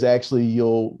 There's actually,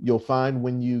 you'll find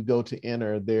when you go to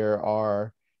enter, there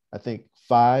are, I think,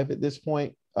 5 at this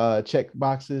point, check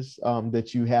boxes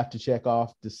that you have to check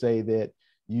off to say that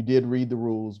you did read the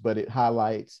rules, but it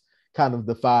highlights kind of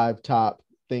the 5 top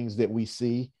things that we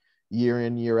see year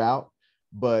in, year out.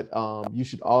 But you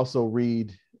should also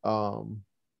read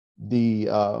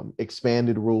the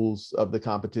expanded rules of the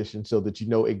competition so that you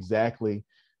know exactly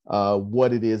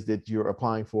what it is that you're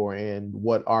applying for and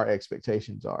what our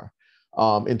expectations are.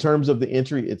 In terms of the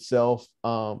entry itself,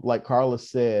 like Carla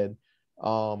said,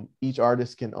 each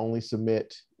artist can only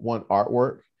submit one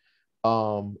artwork,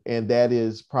 and that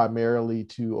is primarily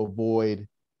to avoid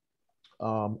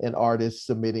an artist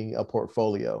submitting a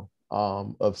portfolio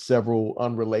of several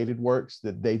unrelated works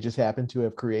that they just happen to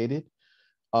have created.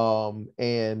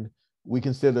 And we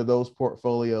consider those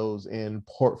portfolios, and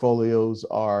portfolios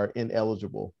are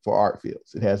ineligible for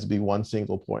ArtFields. It has to be one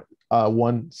single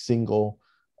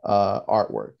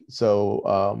artwork.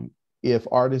 So if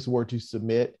artists were to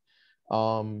submit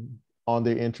on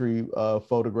their entry a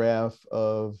photograph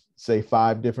of, say,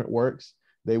 5 different works,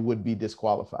 they would be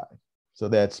disqualified. So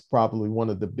that's probably one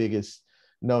of the biggest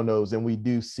no-nos, and we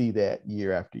do see that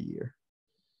year after year.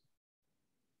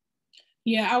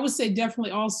 Yeah, I would say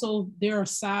definitely also there are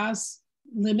size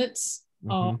limits.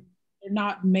 They're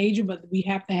not major, but we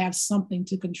have to have something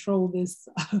to control this,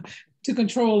 to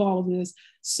control all of this.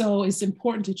 So it's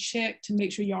important to check to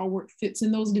make sure your work fits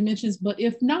in those dimensions. But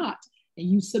if not, and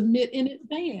you submit in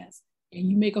advance and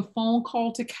you make a phone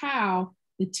call to Cal,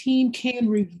 the team can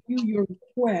review your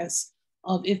request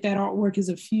of if that artwork is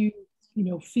a few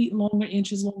feet longer,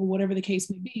 inches longer, whatever the case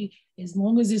may be, as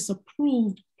long as it's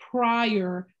approved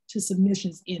prior to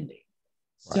submissions ending.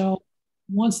 Right. So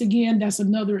once again, that's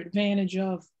another advantage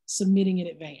of submitting in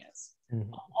advance.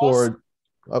 Go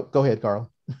ahead,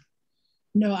 Carl.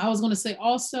 No, I was going to say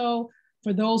also,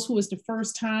 for those who it's the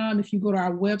first time, if you go to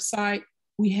our website,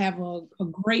 we have a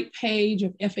great page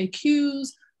of FAQs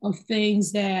of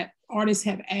things that artists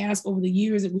have asked over the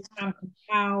years, and we've kind of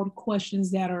compiled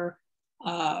questions that are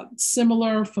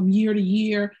similar from year to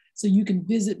year. So you can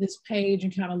visit this page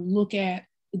and kind of look at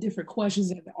the different questions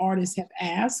that the artists have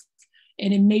asked.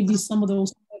 And it may be some of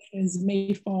those questions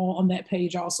may fall on that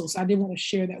page also. So I did want to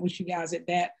share that with you guys,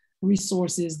 that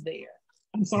resource is there.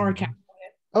 I'm sorry, Cal.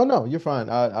 Oh, no, you're fine.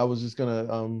 I was just going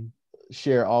to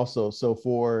share also. So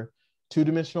for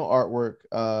 2-dimensional artwork,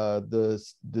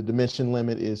 the dimension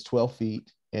limit is 12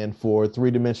 feet. And for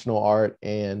 3-dimensional art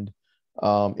and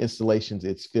installations,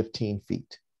 it's 15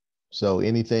 feet. So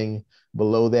anything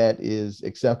below that is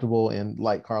acceptable. And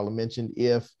like Carla mentioned,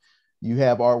 if you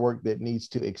have artwork that needs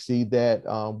to exceed that,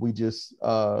 we just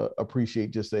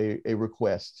appreciate just a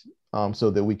request so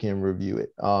that we can review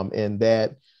it. And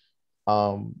that,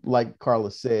 like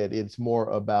Carla said, it's more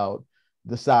about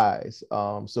the size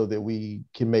so that we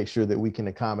can make sure that we can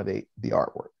accommodate the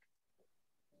artwork.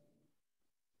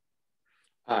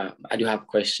 I do have a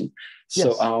question.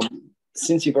 Yes. So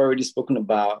since you've already spoken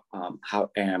about how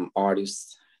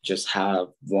artists just have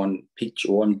one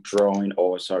picture, one drawing,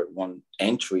 or sorry, one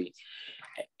entry,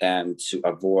 to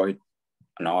avoid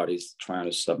an artist trying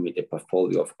to submit a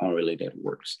portfolio of unrelated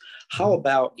works. How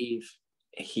about if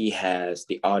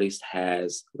the artist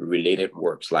has related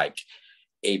works, like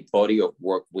a body of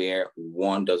work where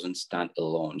one doesn't stand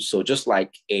alone? So just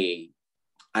like an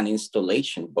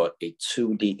installation, but a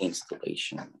 2D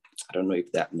installation. I don't know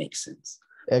if that makes sense.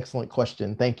 Excellent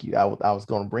question. Thank you. I was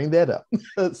going to bring that up.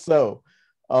 So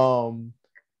diptychs,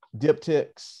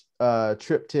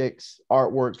 triptychs,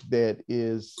 artwork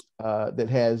that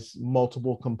has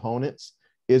multiple components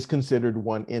is considered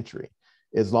one entry,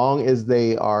 as long as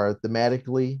they are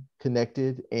thematically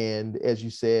connected. And as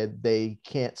you said, they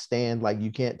can't stand, like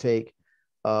you can't take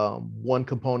one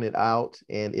component out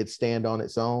and it stand on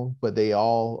its own, but they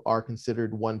all are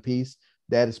considered one piece.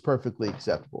 That is perfectly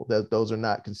acceptable. Those are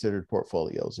not considered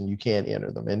portfolios, and you can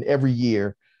enter them. And every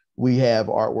year we have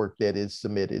artwork that is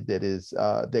submitted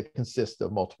that consists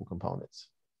of multiple components.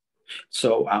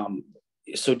 So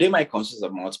so they might consist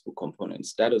of multiple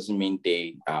components. That doesn't mean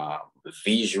they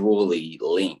visually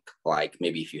link. Like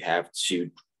maybe if you have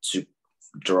two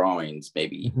drawings,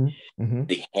 maybe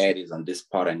the head is on this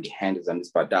part and the hand is on this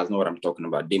part. That's not what I'm talking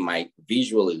about. They might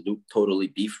visually look totally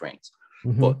different,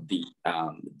 but the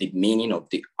meaning of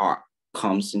the art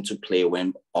comes into play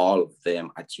when all of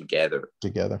them are together.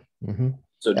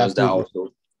 So does that also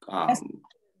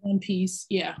one piece?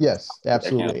 Yeah. Yes,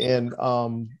 absolutely. And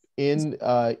in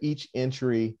each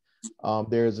entry,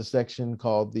 there is a section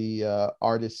called the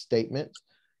artist statement,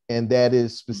 and that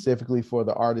is specifically for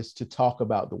the artist to talk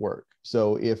about the work.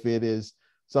 So if it is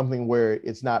something where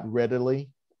it's not readily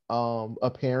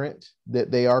apparent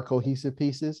that they are cohesive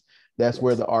pieces, that's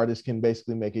where the artist can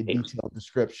basically make a detailed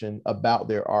description about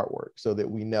their artwork, so that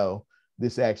we know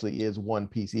this actually is one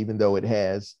piece, even though it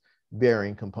has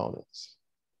varying components.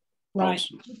 Right.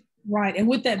 Right. And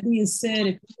with that being said,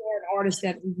 if you are an artist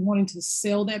that is wanting to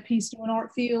sell that piece to an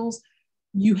ArtFields,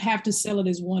 you have to sell it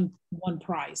as one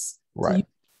price. Right. So you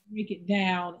break it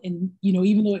down, and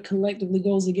even though it collectively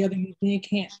goes together, you then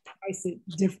can't price it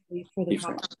differently for the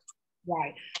competition.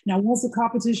 Right. Now, once the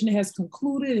competition has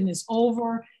concluded and it's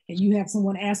over, and you have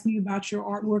someone asking you about your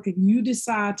artwork, and you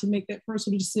decide to make that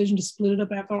personal decision to split it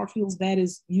up after ArtFields, that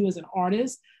is you as an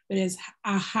artist. But as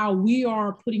how we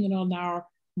are putting it on our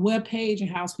webpage and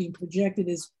how it's being projected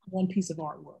is one piece of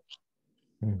artwork.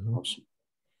 Awesome.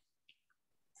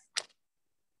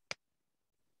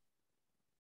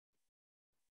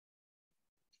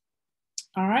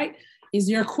 All right. Is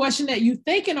there a question that you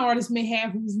think an artist may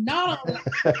have who's not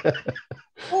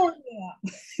on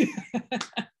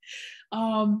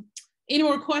any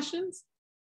more questions?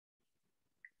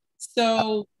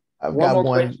 So I've got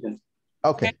one. Question.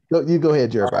 Okay, you go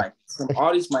ahead, Jeremiah. Right. Some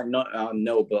artists might not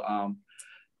know, but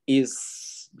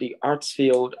is the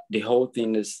ArtsField, the whole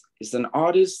thing is an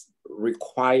artist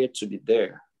required to be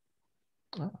there?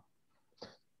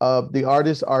 The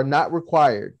artists are not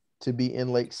required to be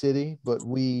in Lake City, but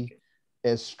we,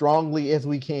 as strongly as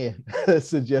we can,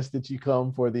 suggest that you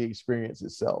come for the experience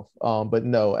itself. But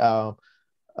no,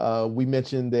 we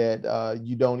mentioned that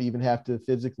you don't even have to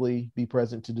physically be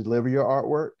present to deliver your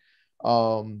artwork.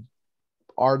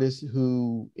 Artists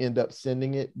who end up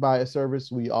sending it by a service,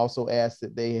 we also ask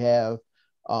that they have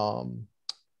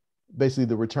basically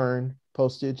the return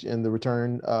postage and the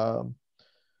return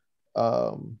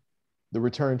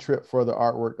trip for the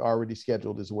artwork already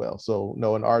scheduled as well. So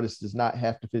no, an artist does not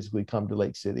have to physically come to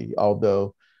Lake City,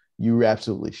 although you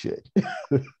absolutely should.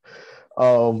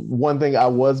 One thing I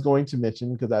was going to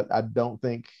mention, because I don't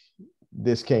think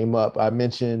this came up, I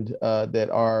mentioned that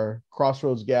our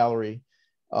Crossroads Gallery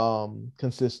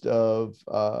consists of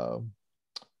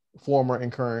former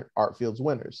and current ArtFields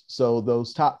winners. So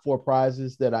those top 4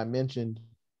 prizes that I mentioned,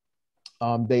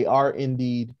 they are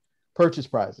indeed purchase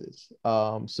prizes,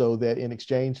 so that in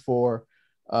exchange for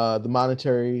the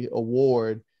monetary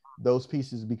award, those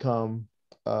pieces become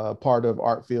part of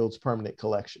ArtFields' permanent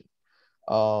collection.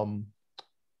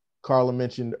 Carla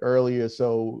mentioned earlier,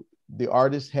 so the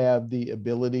artists have the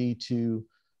ability to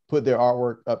put their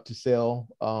artwork up to sale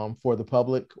for the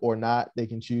public or not. They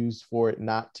can choose for it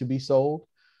not to be sold,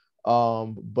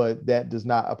 but that does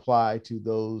not apply to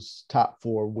those top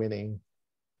 4 winning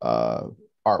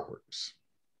artworks.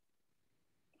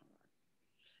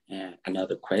 And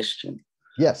another question.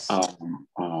 Yes. I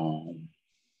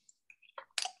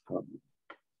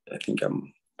think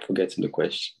I'm forgetting the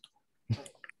question.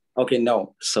 Okay,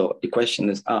 no. So the question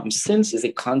is, since it's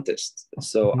a contest,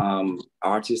 so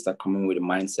artists are coming with a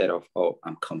mindset of, oh,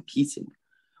 I'm competing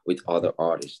with other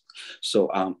artists.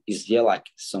 So is there like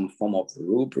some form of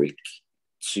rubric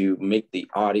to make the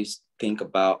artist think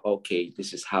about, okay,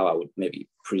 this is how I would maybe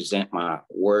present my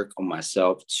work on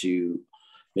myself to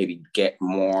maybe get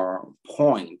more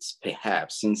points,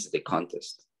 perhaps, since the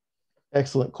contest?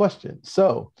 Excellent question.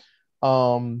 So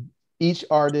each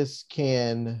artist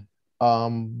can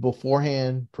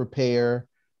beforehand prepare,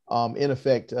 in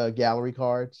effect, gallery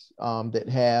cards that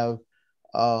have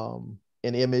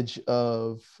an image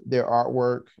of their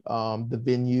artwork, the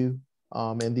venue,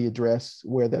 and the address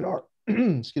where that art,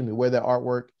 excuse me, where that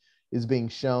artwork is being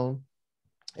shown.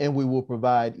 And we will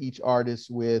provide each artist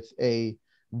with a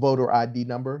voter ID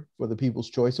number for the People's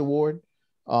Choice Award,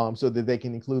 so that they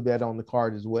can include that on the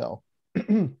card as well.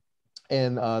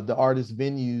 And the artist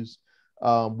venues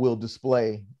will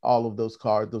display all of those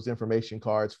cards, those information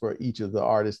cards for each of the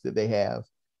artists that they have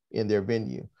in their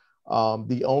venue.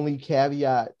 The only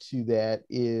caveat to that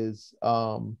is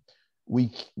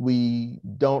we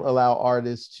don't allow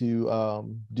artists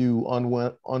to do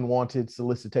unwanted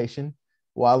solicitation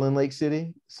while in Lake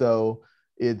City. So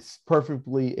it's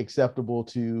perfectly acceptable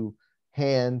to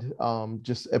hand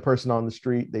just a person on the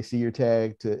street, they see your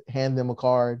tag, to hand them a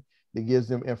card that gives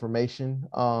them information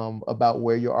about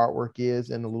where your artwork is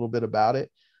and a little bit about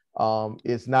it.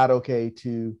 It's not okay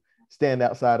to stand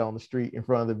outside on the street in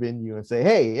front of the venue and say,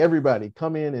 hey, everybody,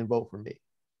 come in and vote for me.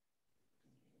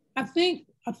 I think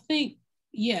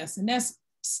yes, and that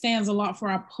stands a lot for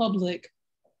our public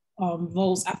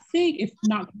votes. I think, if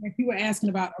not, if you were asking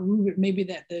about a rubric maybe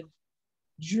that the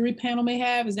jury panel may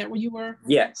have, is that where you were?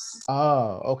 Yes.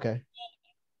 Oh, okay. As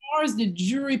far as the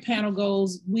jury panel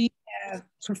goes, we have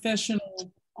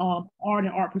professional art and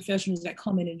art professionals that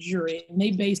come in and jury, and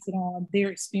they base it on their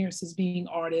experiences being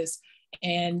artists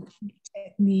and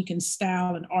technique and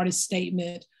style and artist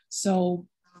statement. So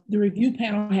the review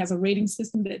panel has a rating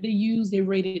system that they use. They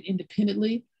rate it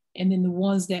independently. And then the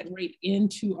ones that rate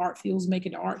into ArtFields make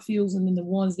it to ArtFields. And then the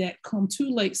ones that come to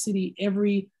Lake City,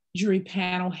 every jury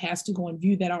panel has to go and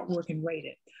view that artwork and rate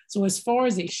it. So as far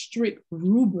as a strict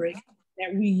rubric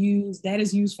that we use, that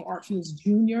is used for ArtFields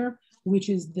Junior, which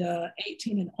is the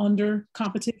 18 and under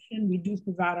competition. We do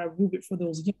provide a rubric for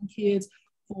those young kids.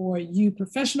 For you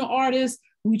professional artists,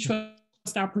 we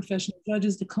trust our professional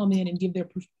judges to come in and give their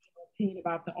professional opinion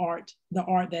about the art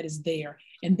that is there.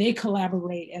 And they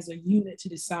collaborate as a unit to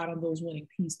decide on those winning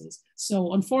pieces.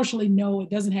 So unfortunately, no, it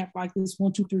doesn't have like this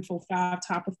 1, 2, 3, 4, 5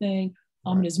 type of thing.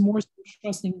 It is more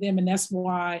trusting them. And that's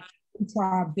why we try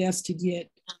our best to get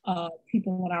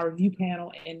people on our review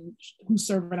panel and who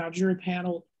serve in our jury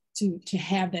panel to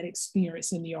have that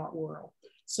experience in the art world.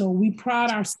 So we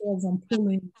pride ourselves on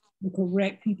pulling the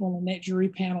correct people on that jury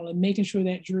panel and making sure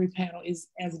that jury panel is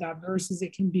as diverse as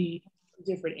it can be in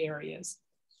different areas.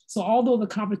 So although the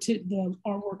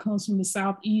artwork comes from the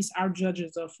Southeast, our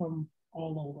judges are from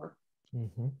all over.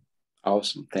 Mm-hmm.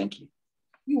 Awesome, thank you.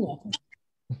 You're welcome.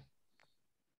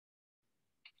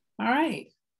 All right,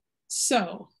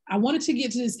 so I wanted to get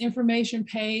to this information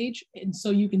page, and so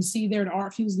you can see there the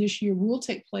ArtFields this year will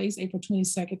take place April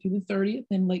 22nd through the 30th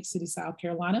in Lake City, South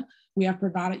Carolina. We have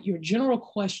provided your general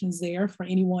questions there for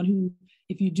anyone who,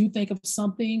 if you do think of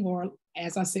something, or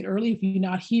as I said earlier, if you're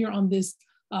not here on this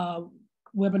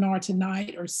webinar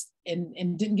tonight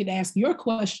and didn't get to ask your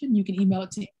question, you can email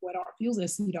it to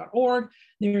info@artfields.org.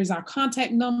 There is our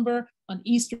contact number. On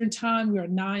Eastern time, we are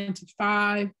 9 to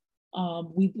 5.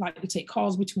 We like to take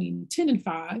calls between 10 and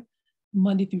 5,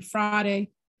 Monday through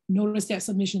Friday. Notice that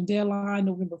submission deadline,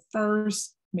 November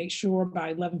 1st. Make sure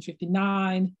by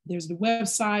 11:59. There's the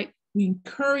website. We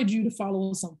encourage you to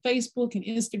follow us on Facebook and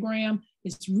Instagram.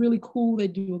 It's really cool. They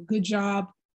do a good job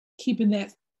keeping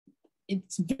that.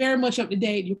 It's very much up to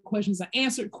date. Your questions are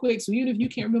answered quick. So even if you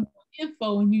can't remember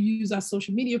info and you use our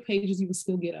social media pages, you will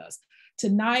still get us.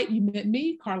 Tonight, you met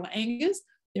me, Carla Angus.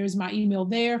 There's my email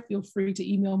there. Feel free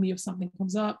to email me if something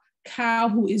comes up. Kyle,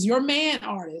 who is your man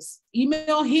artist,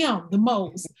 email him the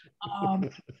most.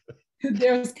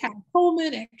 There's Kyle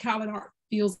Coleman at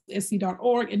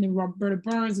kyle@artfields.org, and then Roberta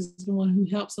Burns is the one who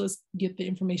helps us get the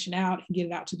information out and get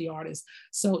it out to the artists.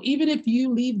 So even if you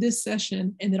leave this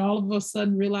session and then all of a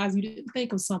sudden realize you didn't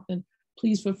think of something,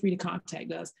 please feel free to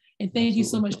contact us. And thank you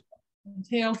so much,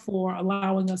 Tail, for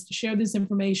allowing us to share this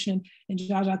information. And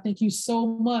Josh, I thank you so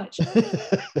much.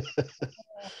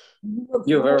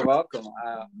 You're very welcome.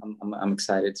 I'm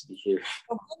excited to be here.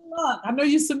 Well, good luck. I know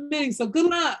you're submitting, so good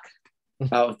luck.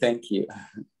 Oh, thank you.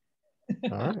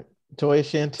 All right. Toya,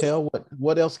 Chantel,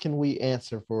 what else can we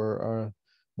answer for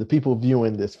the people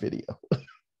viewing this video?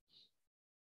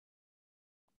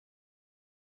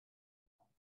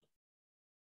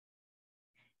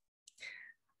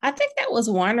 I think that was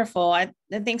wonderful. I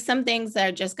think some things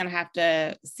are just going to have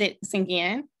to sink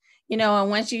in. you know, and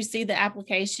once you see the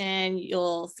application,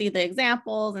 you'll see the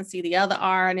examples and see the other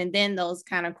art, and then those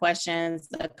kind of questions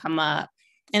that come up.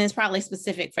 And it's probably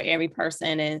specific for every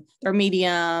person and their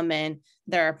medium and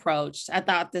their approach. I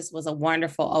thought this was a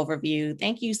wonderful overview.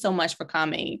 Thank you so much for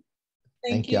coming.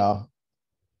 Thank y'all.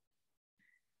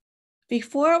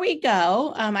 Before we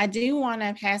go, I do want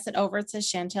to pass it over to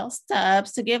Chantel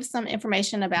Stubbs to give some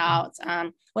information about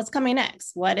what's coming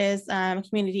next. What does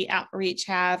community outreach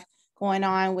have going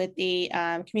on with the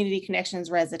Community Connections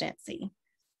Residency?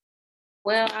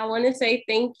 Well, I want to say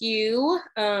thank you,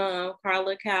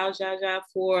 Carla, Cal, Jaja,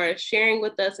 for sharing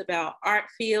with us about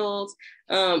ArtFields.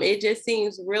 It just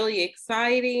seems really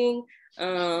exciting.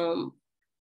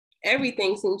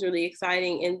 Everything seems really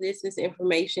exciting, and this is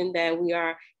information that we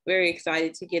are very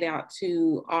excited to get out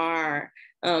to our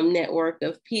network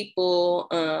of people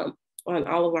on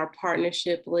all of our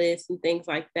partnership lists and things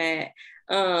like that.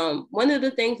 One of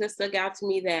the things that stuck out to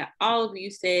me that all of you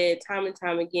said time and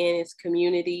time again is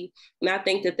community. And I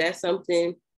think that that's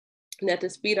something that the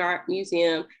Speed Art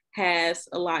Museum has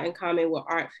a lot in common with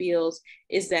ArtFields,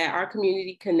 is that our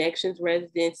Community Connections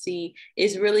Residency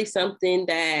is really something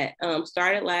that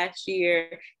started last year,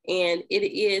 and it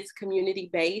is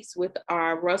community-based with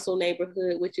our Russell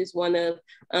neighborhood, which is one of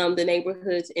the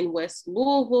neighborhoods in West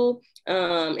Louisville.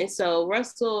 And so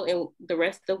Russell and the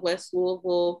rest of West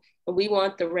Louisville, we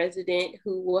want the resident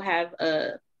who will have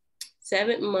a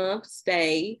 7-month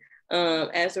stay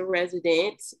as a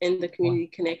resident in the Community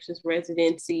Connections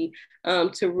Residency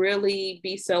to really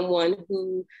be someone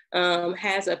who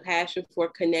has a passion for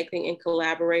connecting and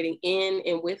collaborating in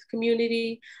and with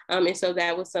community. And so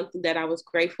that was something that I was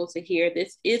grateful to hear.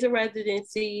 This is a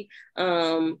residency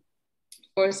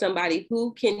for somebody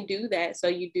who can do that. So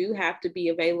you do have to be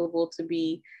available to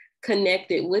be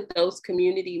connected with those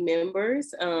community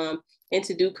members and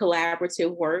to do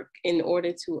collaborative work in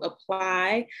order to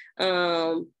apply.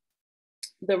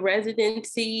 The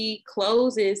residency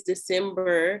closes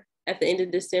at the end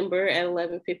of December at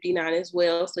 11:59 as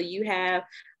well. So you have a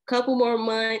couple more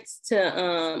months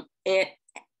to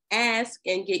ask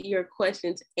and get your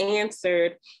questions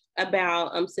answered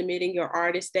about submitting your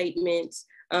artist statements,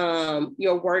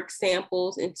 your work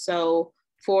samples. And so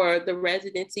for the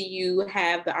residency, you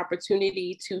have the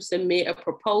opportunity to submit a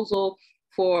proposal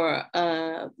for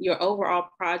your overall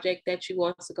project that you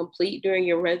want to complete during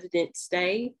your resident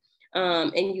stay.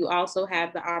 And you also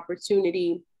have the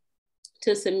opportunity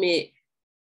to submit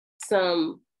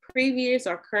some previous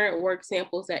or current work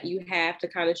samples that you have to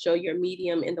kind of show your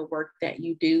medium in the work that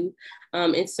you do.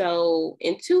 And so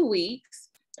in 2 weeks,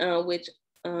 which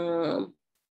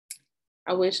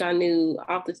I wish I knew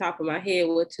off the top of my head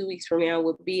what 2 weeks from now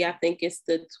would be. I think it's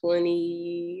the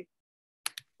 28th.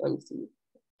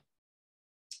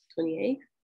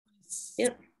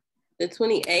 Yep, the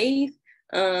 28th.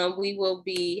 We will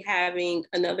be having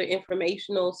another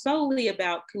informational solely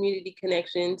about community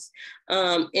connections.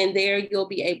 And there you'll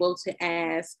be able to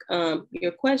ask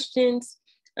your questions.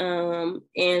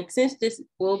 And since this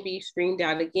will be streamed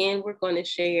out again, we're going to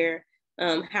share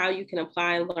how you can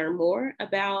apply and learn more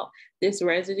about this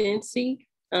residency,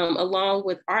 along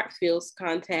with ArtFields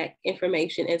contact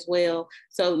information as well.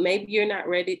 So maybe you're not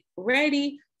ready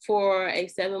for a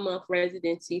 7-month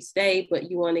residency stay,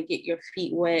 but you want to get your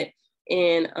feet wet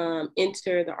and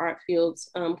enter the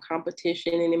ArtFields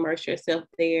competition and immerse yourself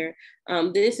there.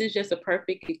 This is just a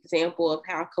perfect example of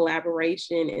how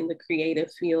collaboration in the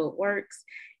creative field works.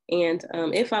 And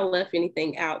if I left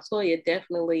anything out, Toya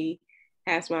definitely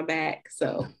has my back,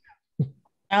 so.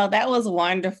 Oh, that was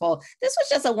wonderful. This was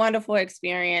just a wonderful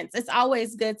experience. It's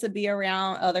always good to be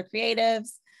around other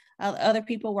creatives, other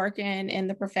people working in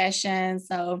the profession.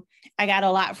 So I got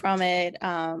a lot from it.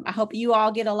 I hope you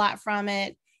all get a lot from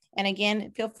it. And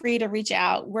again, feel free to reach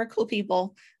out. We're cool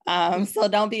people. So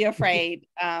don't be afraid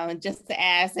just to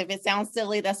ask. If it sounds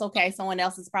silly, that's okay. Someone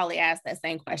else has probably asked that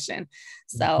same question.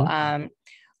 So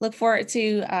look forward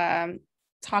to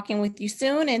talking with you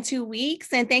soon in 2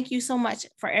 weeks. And thank you so much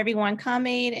for everyone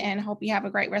coming, and hope you have a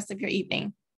great rest of your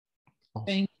evening.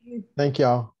 Thank you. Thank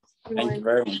y'all. Thank you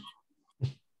very much.